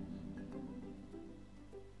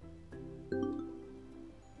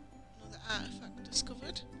 Another artifact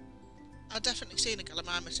discovered. I've definitely seen a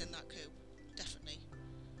Gallimimus in that coop. Definitely.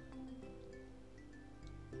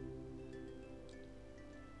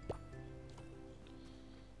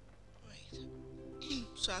 Right.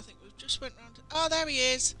 So I think we've just went round. Oh, there he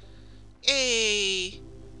is. Hey.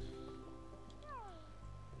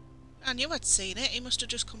 I knew I'd seen it. He must have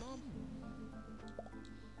just come home.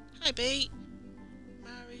 Hi, B.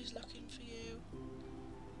 Mary's looking for you.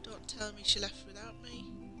 Don't tell me she left without me.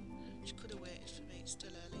 She could have waited for me. It's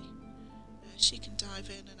still early. She can dive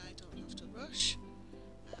in and I don't have to rush.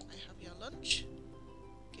 I have your lunch.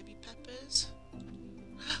 Give me peppers.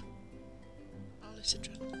 All this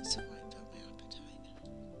adrenaline's wiped out my appetite.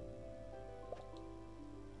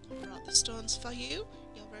 I brought the stones for you.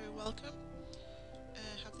 You're very welcome.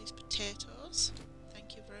 Have these potatoes.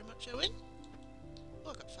 Thank you very much, Owen.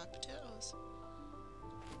 Oh, I got 5 potatoes.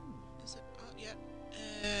 Is it? Oh, yeah.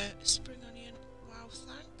 Spring onion. Wow,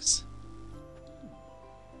 thanks.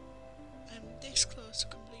 I'm this close to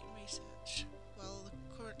completing research. Well, the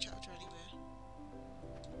current chapter anyway.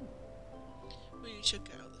 Really should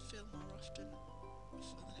get out the film more often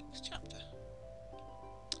for the next chapter.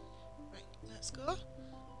 Right, let's go.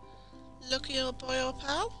 Lucky old boy or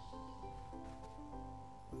pal.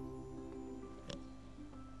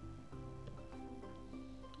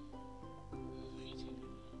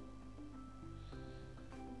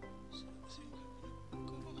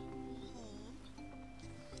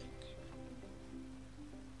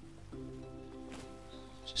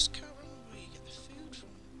 Just can't remember where you get the food from,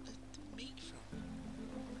 the meat from.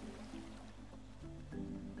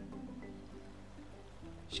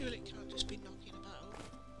 Surely it can't just be knocking about.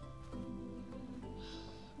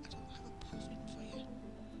 I don't have a puffin for you.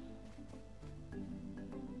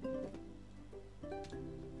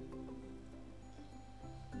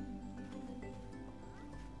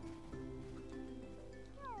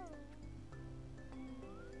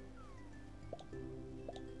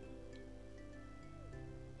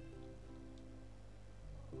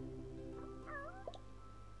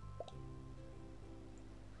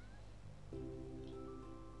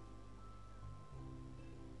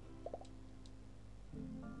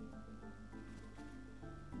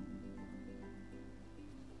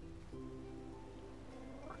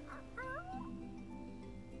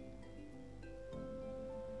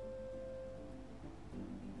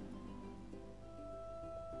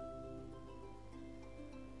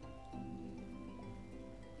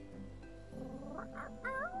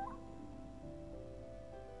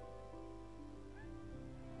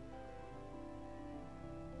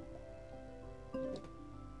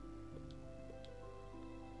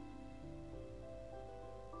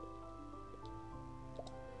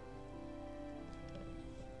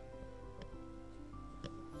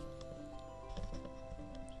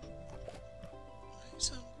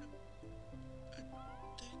 So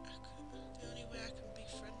the only way I can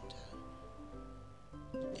befriend her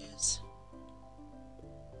is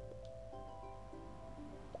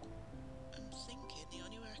I'm thinking the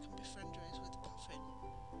only way I can befriend her is with the puffin.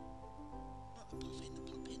 Not the puffin, the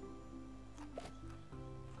poppin.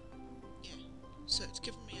 Yeah. So it's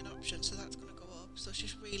given me an option, so that's gonna go up. So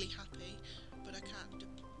she's really happy, but I can't do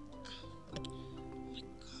oh my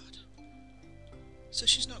god. So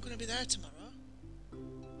she's not gonna be there tomorrow?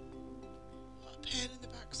 What a pain in the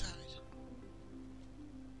backside.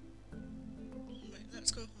 Right,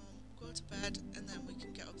 let's go home, go to bed, and then we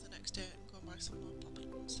can get up the next day and go and buy some more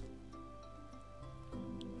poppins.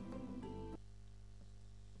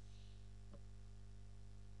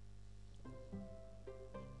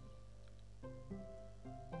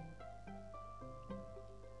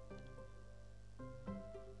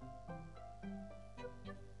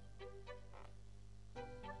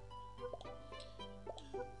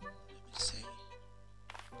 Let me see.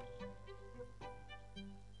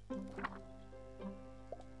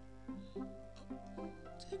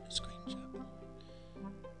 Take a screenshot.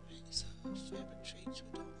 Right, so favourite treats we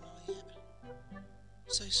don't know yet.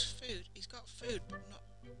 So his food, he's got food but not.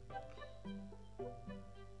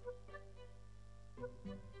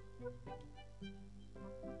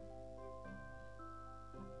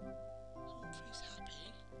 Humphrey's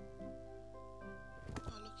happy.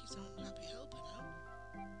 Oh look, he's an unhappy helper now.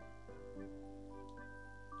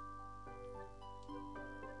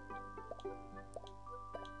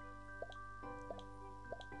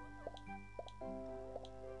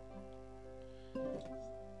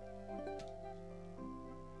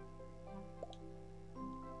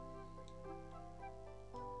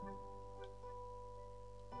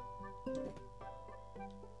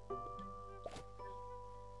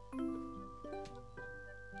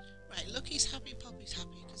 Right, Lucky's happy, Poppy's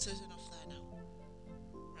happy, because there's enough there now.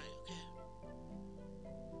 Right, okay.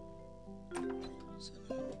 So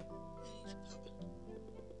now, I need to pop it.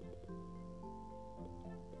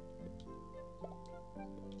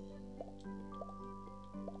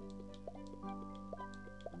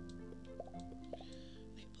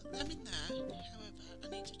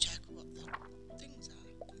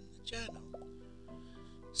 journal.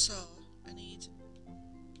 So I need...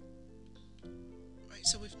 Right,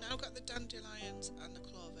 so we've now got the dandelions and the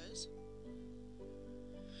clovers.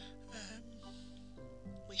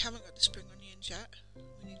 We haven't got the spring onions yet.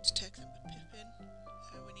 We need to take them to Pippin.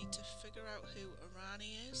 We need to figure out who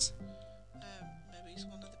ORANI is. Maybe he's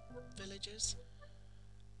one of the villagers.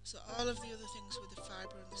 So all of the other things with the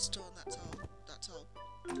fibre and the stone, that's all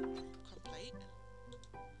complete.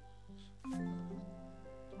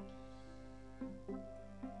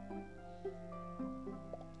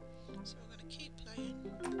 So we're going to keep playing.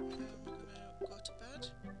 We're going to go to bed.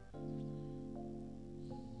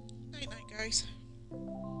 Night night, guys.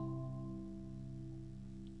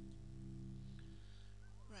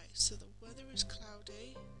 Right, so the weather is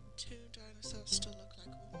cloudy. 2 dinosaurs still look like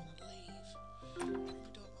we want to leave. We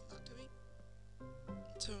don't want that, do we?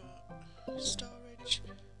 So, storage.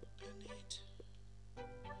 I need...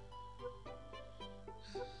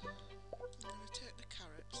 I'm going to take the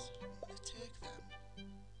carrots. I'm going to take them.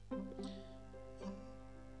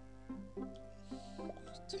 I'm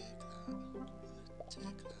going to take that. I'm going to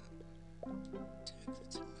take that. Take the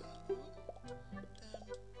tomato.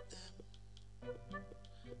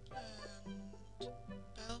 And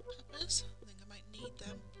bell peppers. I think I might need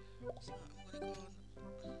them. So I'm going to go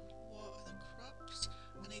and water the crops.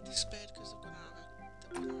 I need the spade because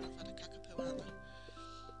they're going to have had a cockapoo, aren't they?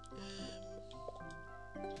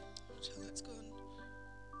 So let's go and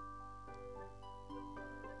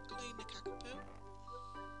clean the cockapoo.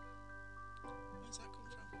 Where's that come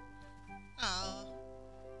from? Oh.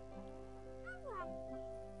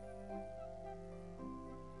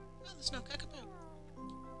 Oh, there's no cockapoo.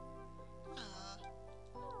 Ah,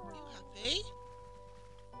 you happy?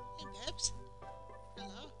 Hey, Babs.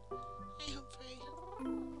 Hello. Hey, Humphrey.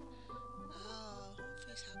 Oh,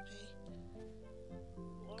 Humphrey's happy.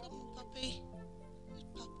 Come on, puppy.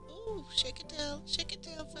 Pop. Oh, shake a tail,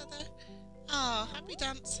 feather. Oh, happy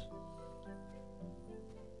dance.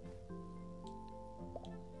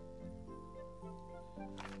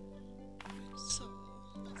 So,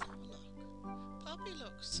 let's have a look. Poppy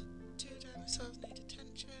looks. 2 dinosaurs need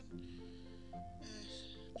attention.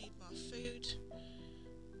 Need more food.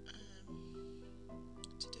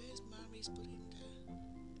 Today's Mary's pudding day.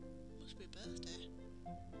 Must be birthday.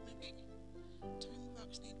 Maybe. Tank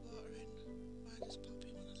box need watering. Why does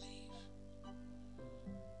Poppy want to leave?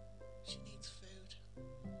 She needs food.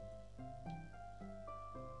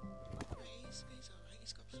 Right, he's alright,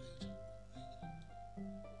 he's got food. Right.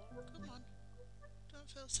 Come on. Don't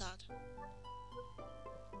feel sad. Right.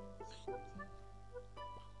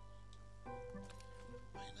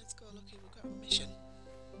 Right, let's go, Lucky, we've got a mission.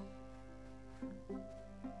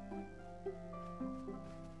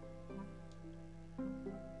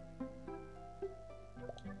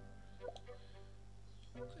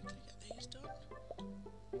 Quickly get these done.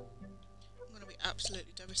 I'm going to be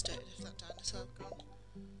absolutely devastated if that dinosaur's gone.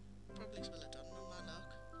 Probably will have done with my luck.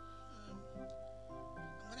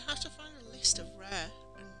 I'm going to have to find a list of rare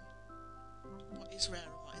and what is rare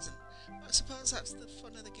and what isn't. But I suppose that's the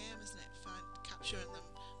fun of the game, isn't it? Capturing them,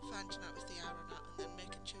 finding out if they are or not, and then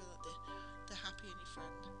making sure that they're happy and your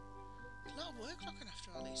friend. It's a lot of work looking after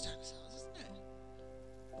all these dinosaurs, isn't it?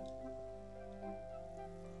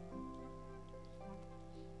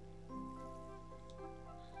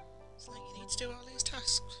 It's like you need to do all these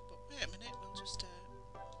tasks, but wait a minute, we'll just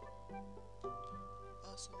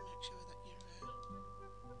also make sure that you're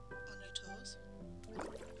on your toes.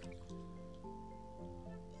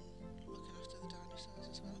 Looking after the dinosaurs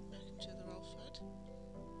as well, making sure they're all fed.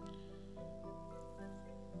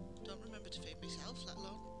 Don't remember to feed myself, let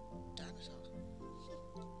alone dinosaur.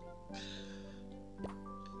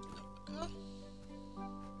 Up we go.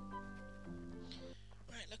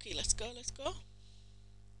 Right, Lucky, let's go.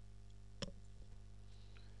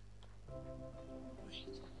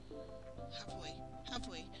 Right. Have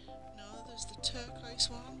we? No, there's the turquoise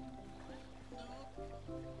one. No.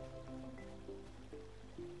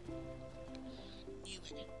 Knew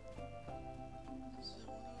it. Is there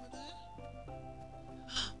one over there?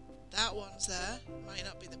 That one's there. Might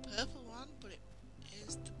not be the purple one, but it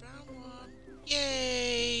is the brown one.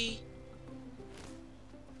 Yay!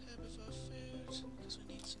 Herbivore food, because we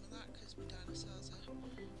need some of that, because my dinosaurs are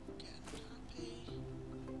getting happy.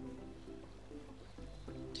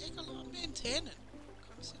 Take a lot of maintaining,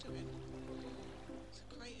 considering it's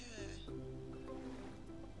quite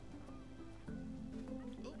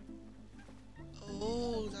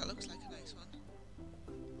Oh, that looks like a nice one.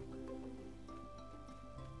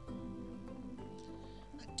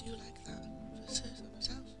 I do like that, if I say so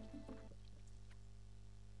myself.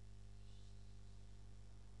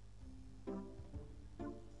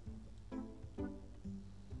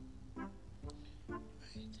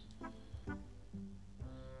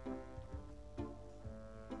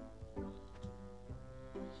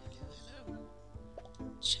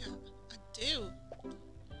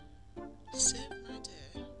 Save my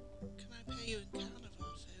day. Can I pay you in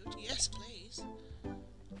carnivore food? Yes, please.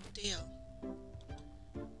 Deal.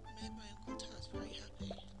 Made my Uncle Taz very happy.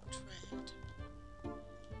 Trade.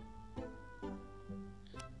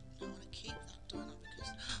 I want to keep that, don't I?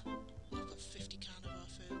 Because I've got 50 carnivore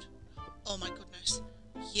food. Oh my goodness.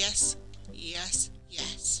 Yes, yes,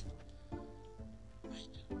 yes.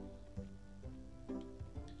 Right.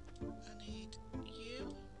 I need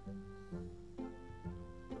you.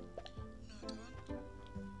 No, I don't.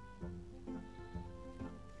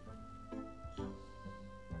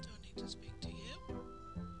 Don't need to speak to you.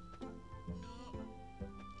 No.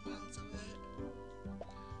 Miles away.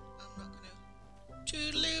 I'm not gonna.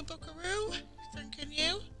 Toodaloo, buckaroo. Thanking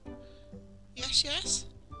you. Yes, yes.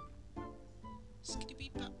 Skitty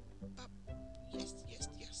beep bop bop. Yes, yes,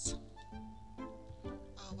 yes.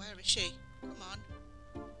 Oh, where is she? Come on.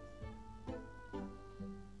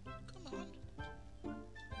 Come on.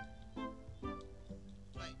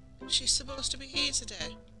 Right, she's supposed to be here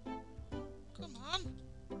today. Come on.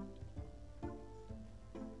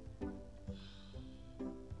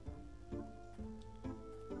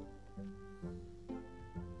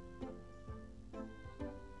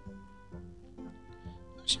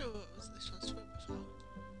 Not sure what this was for before.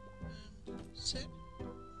 Sit.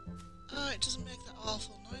 Oh, it doesn't make that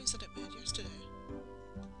awful noise that it made yesterday.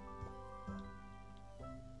 Right.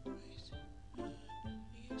 Are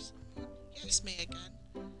you someone? Yes, me again.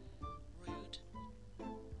 Rude.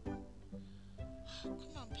 Oh,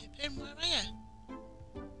 come on, Pippin, where are you?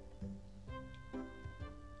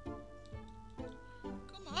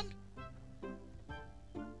 Come on.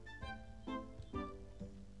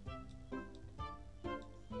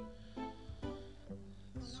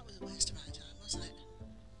 Well, that was a waste of my time, wasn't it?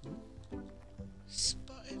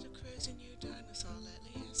 Spotted a crazy new dinosaur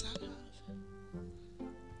lately? Yes, I have.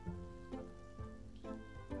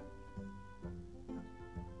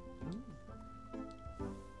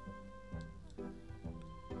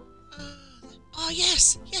 Oh,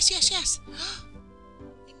 yes! Yes, yes, yes!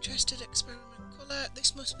 Interested experiment colour.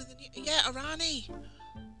 This must be the new... Yeah, ORANI!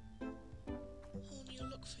 Whole new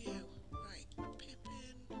look for you. Right,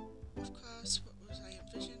 Pippin. Of course, what was I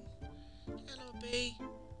envision? Hello, B.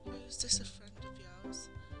 Who's this, a friend of yours?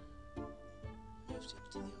 Moved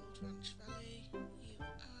into the old ranch valley. You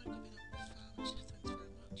are giving up the farm. Thanks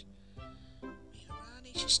very much. Me,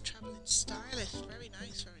 ORANI. She's travelling stylist. Very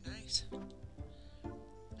nice, very nice.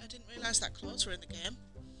 I didn't realise that clothes were in the game.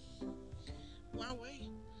 Wowee.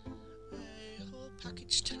 A whole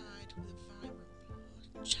package tied with a vibrant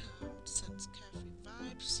blue, charmed scents, carefree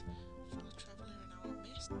vibes, fellow traveller in our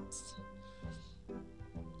midst.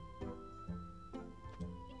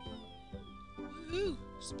 Woohoo!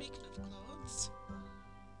 Speaking of clothes,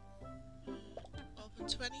 open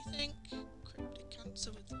to anything, cryptic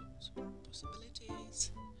cancer with lots of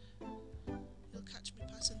possibilities. You'll catch me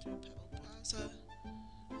passing through Pebble Plaza.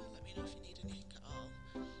 Let me know if you need anything at all.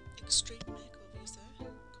 Extreme makeover, is there?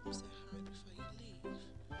 Come say hi before you leave.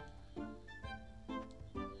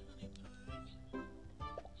 Honey pie.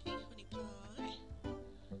 Hey, honey pie.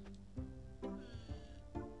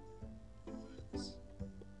 Once.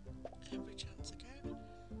 Every chance I get.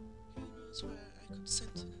 Who knows where I could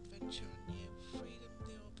sense an adventure on you. Freedom,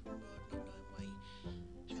 the open road, not knowing where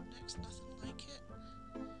you head next. Nothing like it.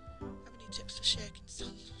 Have any tips for shaking stuff?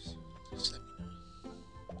 Just let me know.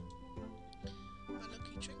 My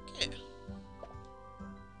lucky trinket.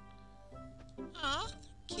 Aw,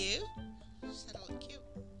 thank you. She said I look cute.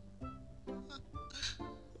 Oh,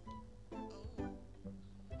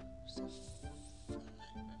 so how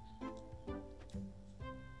can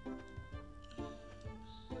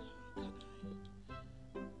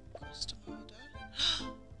I custom order?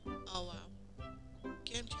 Oh wow.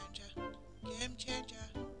 Game changer. Game changer.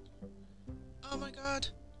 Oh my god.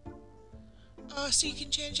 Oh, so you can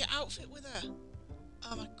change your outfit with her.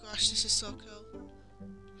 Oh my gosh, this is so cool.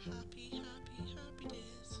 Happy, happy, happy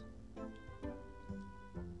days.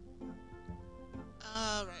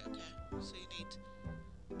 Ah, right, okay. So you need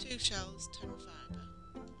 2 shells, 10 fibre.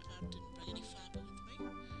 I didn't bring any fibre with me.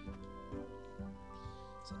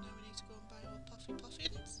 So now we need to go and buy our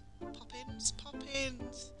poppins. Poppins,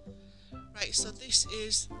 poppins. Right, so this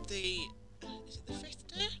is the... is it the 5th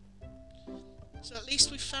day? So at least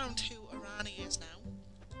we've found who ORANI is now.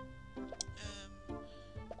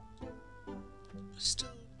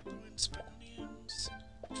 Still growing spring onions,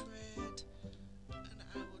 trade, and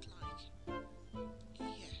I would like,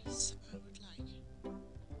 yes, I would like,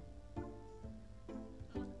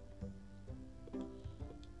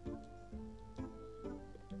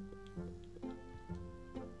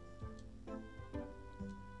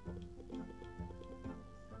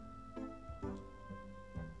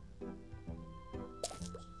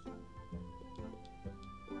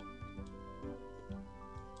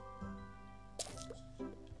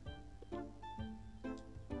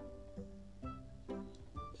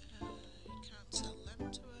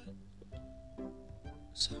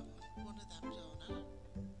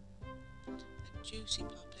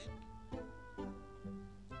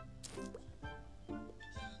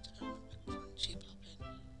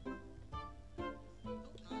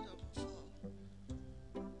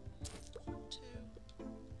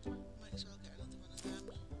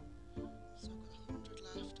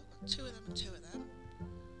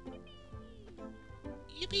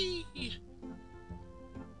 baby!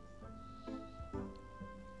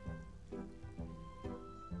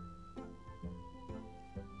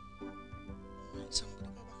 Right, so I'm going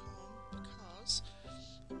to go back home because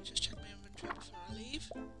let me just check my inventory before I leave.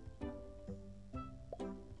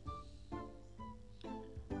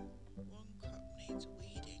 One crop needs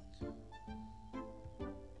weeding.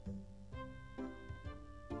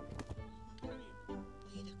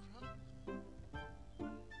 Weed a crop.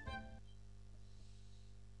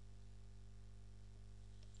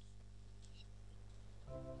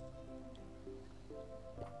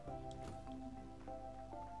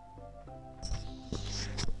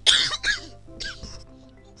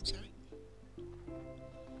 Oh, sorry.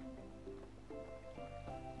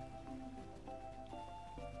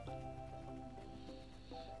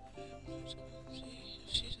 Let's go and see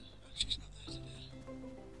if she's not there today.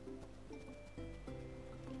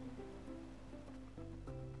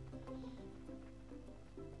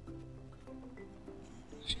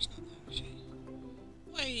 She's not there, is she?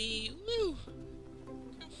 Way, woo!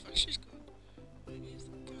 How fast she's gone. Where is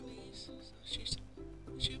the galleys? So she's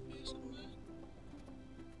up here somewhere?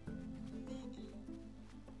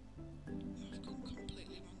 I've gone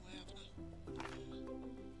completely wrong way, haven't I?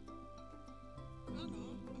 Oh no,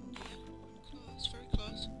 I'm near. I'm close, very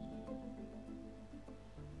close.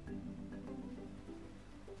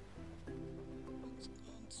 Let's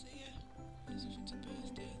go and see her. As if it's a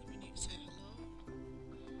birthday, then we need to say hello.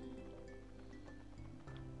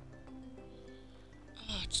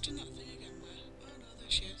 Oh, it's done that thing again there. Oh no, there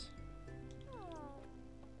she is.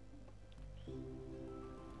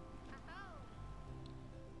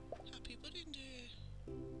 Happy budding day.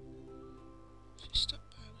 She stopped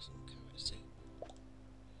by with some carrots too.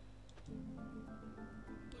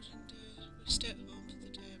 Budding day. We stay at home for the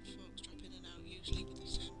day and folks drop in and out, usually with the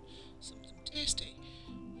same something tasty.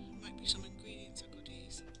 Might be some ingredients or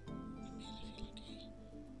goodies. A meal if you're lucky.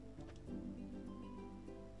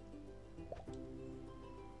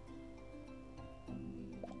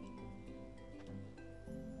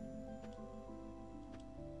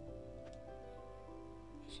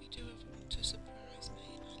 If you do ever want to surprise me,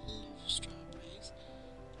 I love strawberries.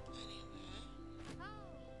 Anyway.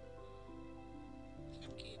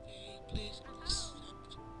 Thank you, babe. Please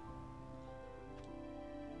accept.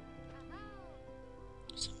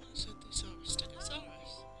 Someone said they saw a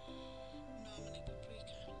Stegosaurus. Normally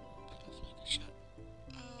paprika. Bit off like a shot.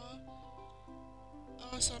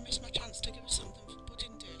 Oh, so I missed my chance to give her something for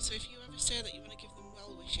pudding day. So if you ever say that you want to give them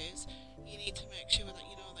well wishes, you need to make sure that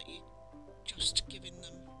you know that you're just giving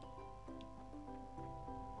them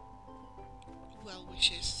well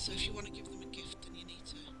wishes. So if you want to give them a gift, then you need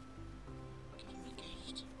to give them a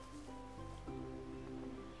gift.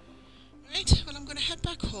 Right, well I'm going to head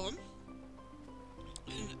back home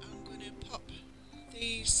and I'm going to pop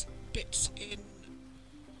these bits in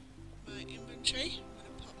my inventory. I'm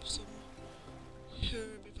going to pop some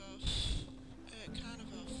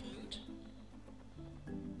carnivore food. I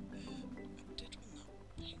did want that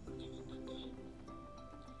pink one, didn't I?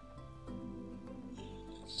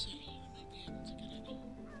 Let's see, I might be able to get it.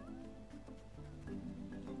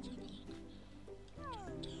 Let's have a look.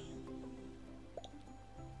 Jump down.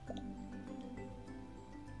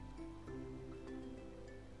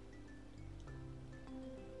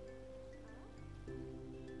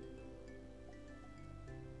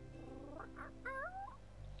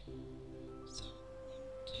 So,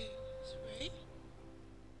 1, 2, 3.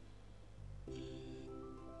 1,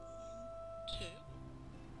 2.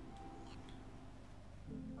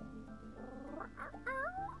 1.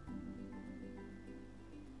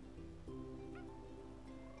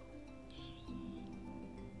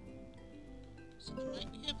 So I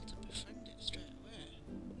might be able to befriend it straight away.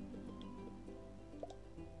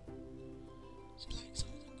 Does it like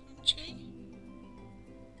something crunchy?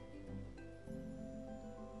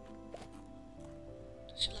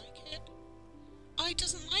 Does she like it? Oh, it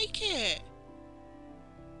doesn't like it!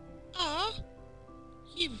 Ah,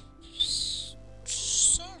 you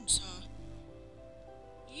so-and-so.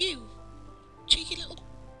 You cheeky little...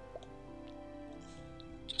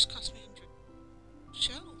 Just cost me 100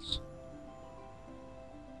 shells.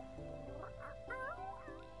 1,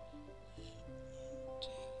 2,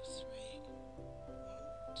 3.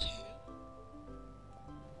 1, 2.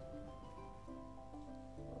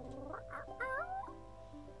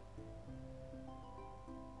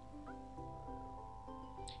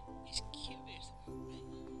 He's curious about me.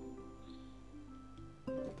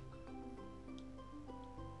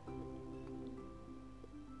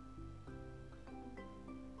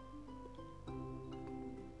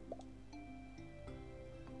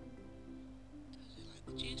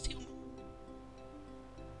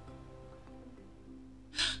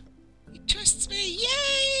 assists me.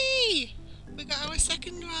 Yay! We got our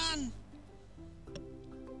second one.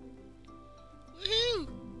 Woohoo!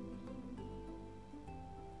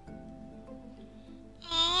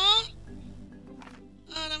 Aww!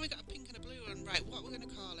 Oh, now we got a pink and a blue one. Right, what we're going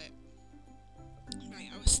to call it? Right,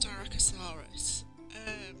 our Styracosaurus.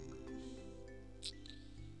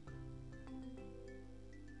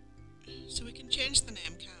 So we can change the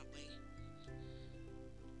name, can't we?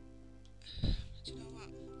 Do you know what?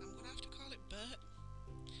 I'm going to have to call it Bert.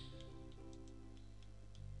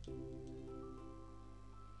 No,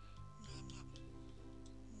 I'm not.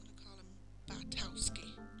 I'm going to call him Bartowski.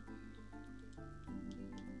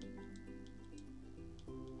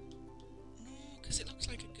 No, because it looks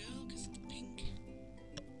like a girl, because it's pink.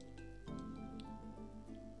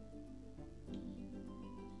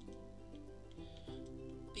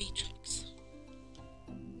 Beatrix.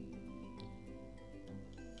 No,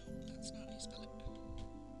 that's not how you spell it.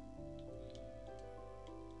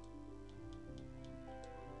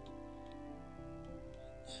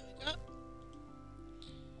 There we go.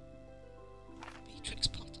 Beatrix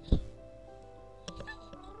Potter. There we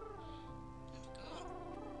go.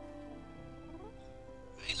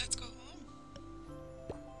 Right, let's go home.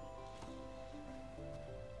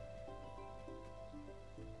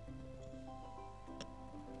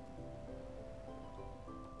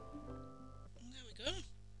 There we go.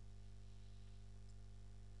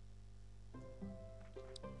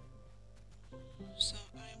 So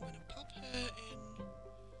I'm going to pop her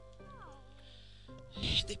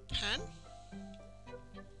in the pen.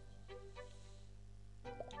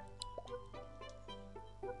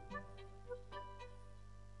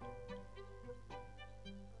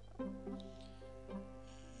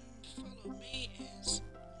 Follow me is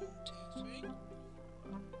 1, 2, 3.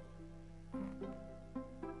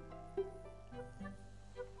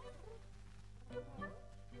 Right,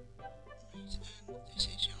 and this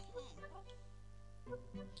is your home.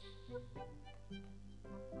 And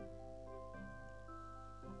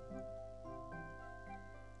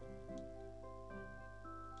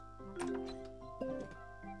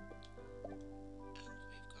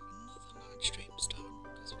we've got another large streamstone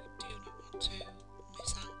because we do not want to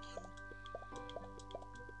miss out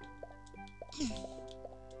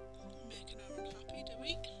on making her unhappy, do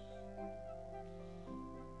we?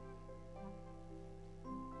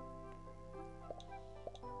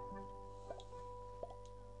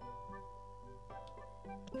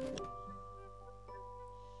 There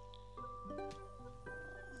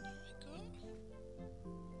we go. Come on.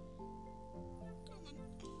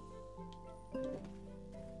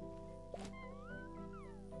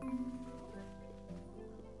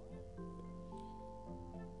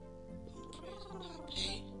 Humphrey's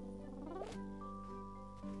unhappy.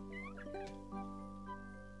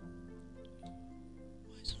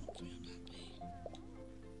 Why is Humphrey unhappy?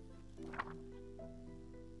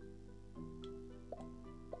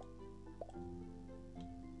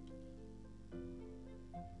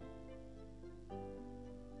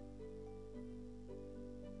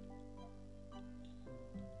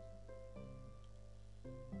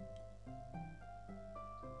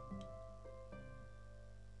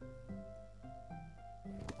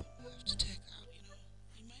 I have to take out, you know.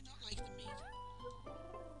 He might not like the meat.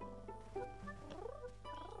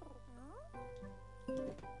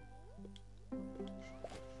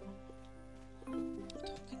 I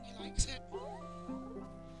don't think he likes it.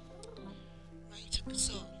 Right,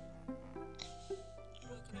 so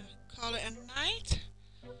we're gonna call it a night.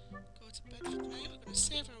 Go to bed for the night. We're gonna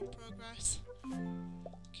save our progress.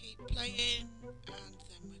 Keep playing, and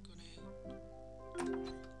then we're gonna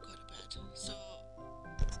go to bed. So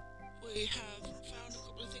we have found a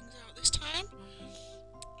couple of things out this time,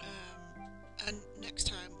 and next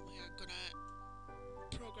time we are gonna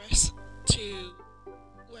progress to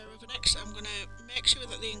wherever next. I'm gonna make sure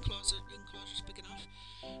that the enclosure is big enough,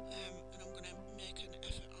 and I'm gonna make an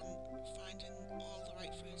effort on finding all the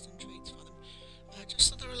right fruits and treats for them, just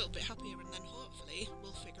so they're a little bit happier, and then hopefully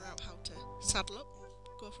we'll figure out how to saddle up and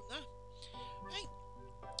go from there. Right,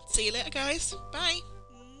 see you later guys, bye.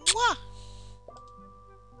 Mwah!